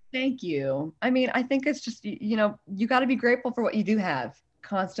done. Thank you. I mean, I think it's just, you got to be grateful for what you do have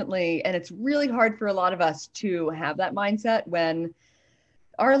constantly. And it's really hard for a lot of us to have that mindset when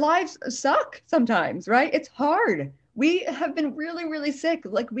our lives suck sometimes, right? It's hard. We have been really, really sick.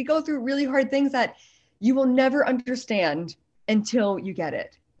 Like, we go through really hard things that you will never understand until you get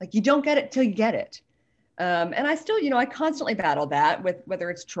it. Like, you don't get it till you get it. And I still, I constantly battle that with whether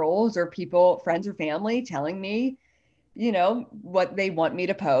it's trolls or people, friends or family telling me, what they want me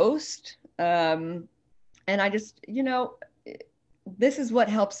to post. And I just, this is what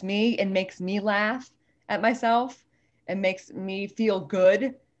helps me and makes me laugh at myself and makes me feel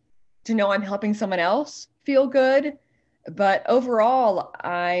good to know I'm helping someone else feel good. But overall,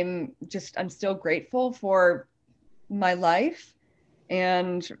 I'm still grateful for my life,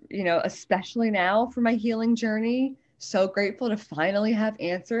 and, especially now for my healing journey. So grateful to finally have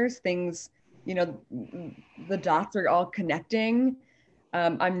answers. Things, the dots are all connecting.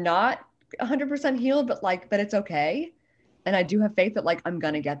 I'm not 100% healed, but it's okay. And I do have faith that I'm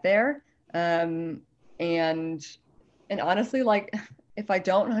going to get there. And honestly, if I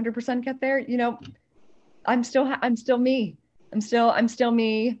don't 100% get there, I'm still me. I'm still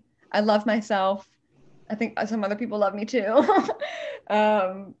me. I love myself. I think some other people love me too.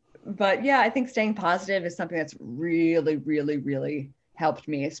 But yeah, I think staying positive is something that's really, really, really helped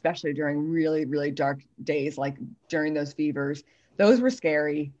me, especially during really, really dark days, like during those fevers. Those were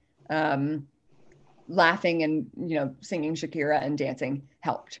scary. Laughing and, singing Shakira and dancing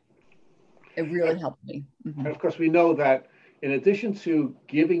helped. It really helped me. And of course, we know that in addition to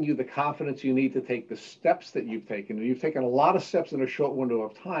giving you the confidence you need to take the steps that you've taken a lot of steps in a short window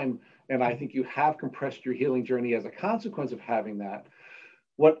of time. And I think you have compressed your healing journey as a consequence of having that.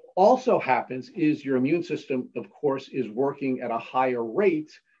 What also happens is your immune system, of course, is working at a higher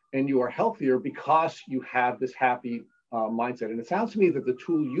rate, and you are healthier because you have this happy mindset. And it sounds to me that the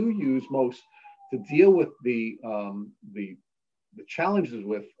tool you use most to deal with the challenges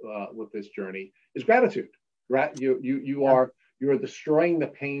with this journey is gratitude. Right? You are destroying the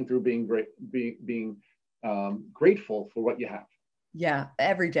pain through being grateful for what you have. Yeah,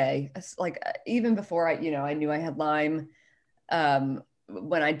 every day. It's like, even before I knew I had Lyme,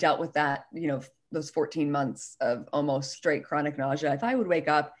 when I dealt with that, those 14 months of almost straight chronic nausea, if I would wake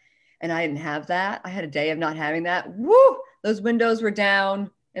up and I didn't have that, I had a day of not having that. Woo! Those windows were down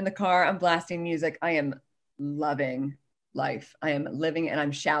in the car. I'm blasting music. I am loving life. I am living, and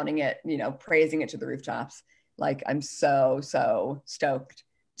I'm shouting it, praising it to the rooftops. Like, I'm so, so stoked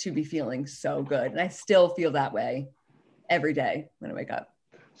to be feeling so good. And I still feel that way every day when I wake up.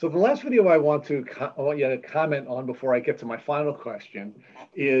 So the last video I want you to comment on before I get to my final question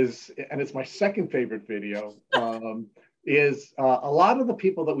is, and it's my second favorite video, is a lot of the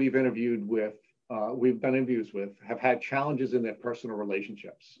people that we've interviewed with, we've done interviews with, have had challenges in their personal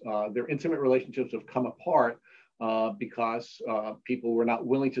relationships. Their intimate relationships have come apart because people were not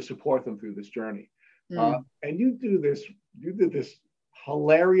willing to support them through this journey. And you did this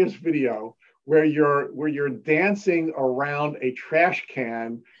hilarious video where you're dancing around a trash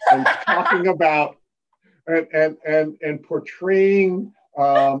can and talking about and portraying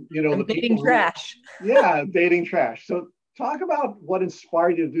the dating trash. Dating trash. So talk about what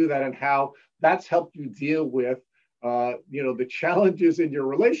inspired you to do that and how that's helped you deal with the challenges in your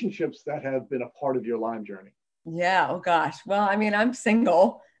relationships that have been a part of your Lyme journey. Yeah. Oh gosh. Well, I mean, I'm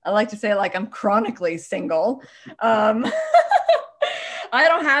single. I like to say like I'm chronically single. I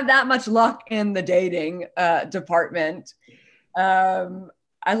don't have that much luck in the dating department.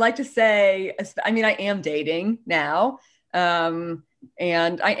 I like to say, I mean, I am dating now. And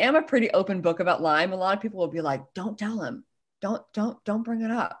I am a pretty open book about Lyme. A lot of people will be like, don't tell him. Don't bring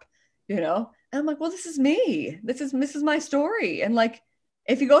it up, And I'm like, well, this is me. This is my story. And like,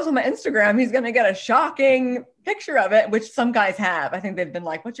 if he goes on my Instagram, he's going to get a shocking picture of it, which some guys have. I think they've been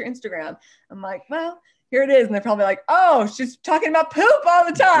like, what's your Instagram? I'm like, well, here it is. And they're probably like, oh, she's talking about poop all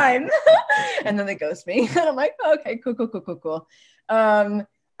the time. And then they ghost me. And I'm like, okay, cool.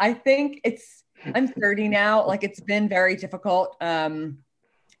 I think I'm 30 now. Like it's been very difficult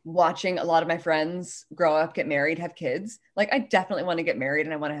watching a lot of my friends grow up, get married, have kids. Like I definitely want to get married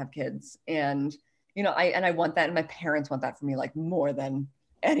and I want to have kids. And, I want that. And my parents want that for me, like more than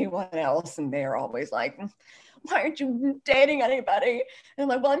anyone else. And they're always like, why aren't you dating anybody? And I'm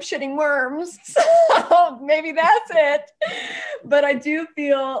like, well, I'm shitting worms. So maybe that's it. But I do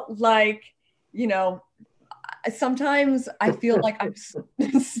feel like, sometimes I feel like I'm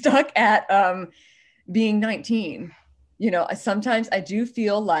stuck at being 19. Sometimes I do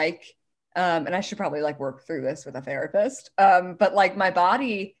feel like, and I should probably like work through this with a therapist, but like my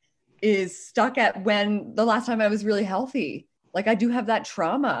body is stuck at when the last time I was really healthy. Like I do have that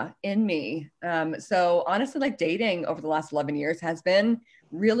trauma in me. So honestly, like dating over the last 11 years has been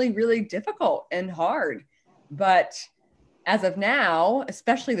really, really difficult and hard. But as of now,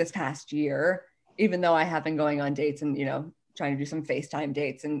 especially this past year, even though I have been going on dates and, trying to do some FaceTime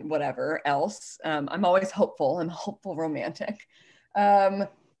dates and whatever else, I'm always hopeful. I'm a hopeful romantic.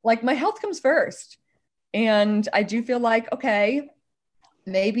 Like my health comes first. And I do feel like, okay,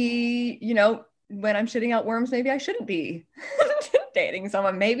 maybe, when I'm shitting out worms, maybe I shouldn't be dating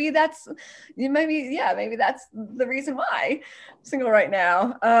someone. Maybe that's the reason why I'm single right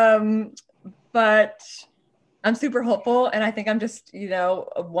now. But I'm super hopeful. And I think I'm just,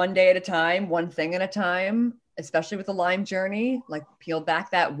 one day at a time, one thing at a time, especially with the Lyme journey, like peel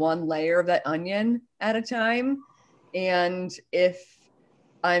back that one layer of that onion at a time. And if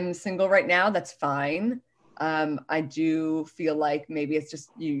I'm single right now, that's fine. I do feel like maybe it's just,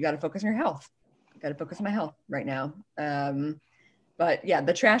 you got to focus on your health. Got to focus on my health right now. But yeah,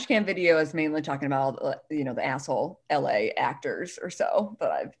 the trash can video is mainly talking about, the asshole LA actors or so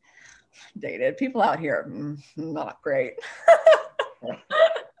that I've dated. People out here, not great.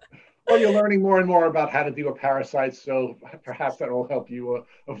 Well, you're learning more and more about how to deal with parasites, so perhaps that will help you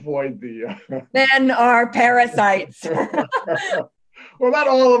avoid the... Men are parasites. Well, not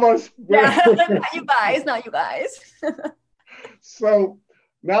all of us. Yeah, not you guys. So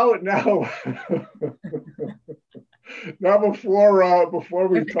now before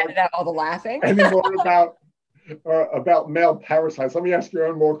we talk about all the laughing anymore about male parasites, let me ask you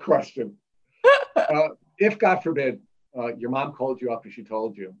one more question. If God forbid your mom called you up and she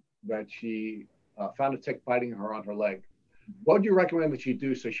told you that she found a tick biting her on her leg, what would you recommend that she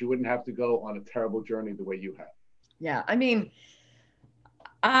do so she wouldn't have to go on a terrible journey the way you have? Yeah, I mean,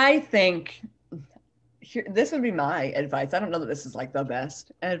 I think this would be my advice. I don't know that this is like the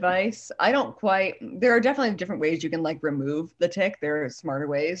best advice. There are definitely different ways you can like remove the tick. There are smarter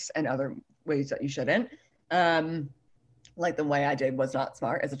ways and other ways that you shouldn't. Like the way I did was not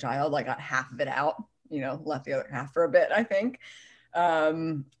smart as a child. I got half of it out, left the other half for a bit, I think.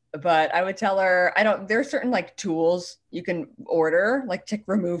 But I would tell her, there are certain like tools you can order, like tick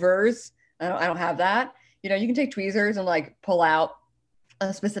removers. I don't have that. You can take tweezers and like pull out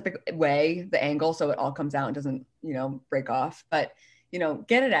a specific way, the angle, so it all comes out and doesn't, break off. But,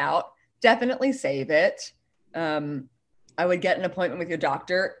 get it out, definitely save it. I would get an appointment with your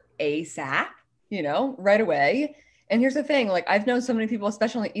doctor ASAP, right away. And here's the thing, like I've known so many people,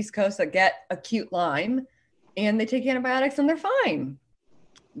 especially on the East Coast, that get acute Lyme and they take antibiotics and they're fine.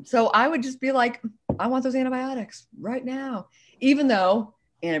 So I would just be like, I want those antibiotics right now, even though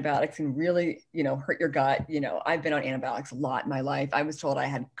antibiotics can really, hurt your gut. I've been on antibiotics a lot in my life. I was told I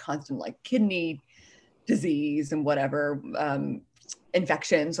had constant like kidney disease and whatever,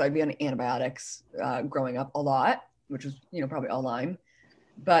 infection. So I'd be on antibiotics growing up a lot, which was, probably all Lyme.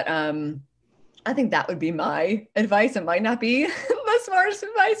 But I think that would be my advice. It might not be the smartest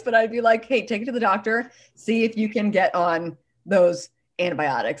advice, but I'd be like, hey, take it to the doctor, see if you can get on those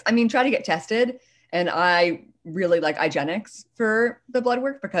antibiotics. I mean, try to get tested. And I really like IGeneX for the blood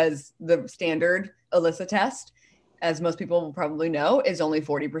work because the standard ELISA test, as most people will probably know, is only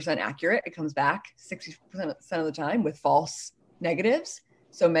 40% accurate. It comes back 60% of the time with false negatives.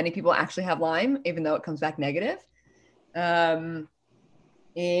 So many people actually have Lyme, even though it comes back negative. And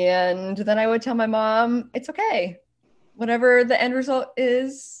then I would tell my mom, it's okay. Whatever the end result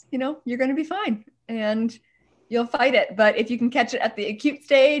is, you're going to be fine and you'll fight it. But if you can catch it at the acute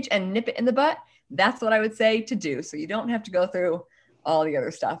stage and nip it in the butt, that's what I would say to do. So you don't have to go through all the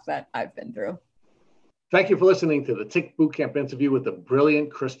other stuff that I've been through. Thank you for listening to the Tick Bootcamp interview with the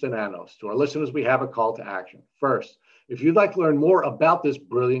brilliant Kristen Anos. To our listeners, we have a call to action. First, if you'd like to learn more about this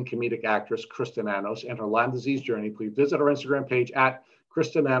brilliant comedic actress, Kristen Anos, and her Lyme disease journey, please visit our Instagram page at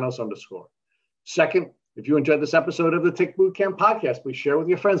KristenAnos_. Second, if you enjoyed this episode of the Tick Bootcamp podcast, please share with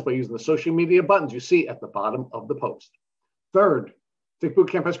your friends by using the social media buttons you see at the bottom of the post. Third, Tick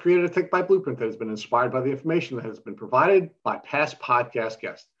Bootcamp has created a Tick Bite Blueprint that has been inspired by the information that has been provided by past podcast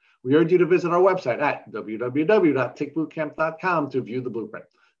guests. We urge you to visit our website at www.tickbootcamp.com to view the blueprint.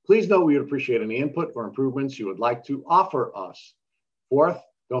 Please note we would appreciate any input or improvements you would like to offer us. Fourth,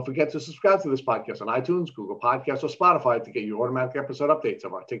 don't forget to subscribe to this podcast on iTunes, Google Podcasts, or Spotify to get your automatic episode updates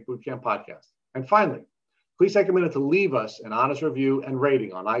of our Tick Bootcamp podcast. And finally, please take a minute to leave us an honest review and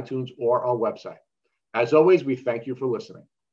rating on iTunes or our website. As always, we thank you for listening.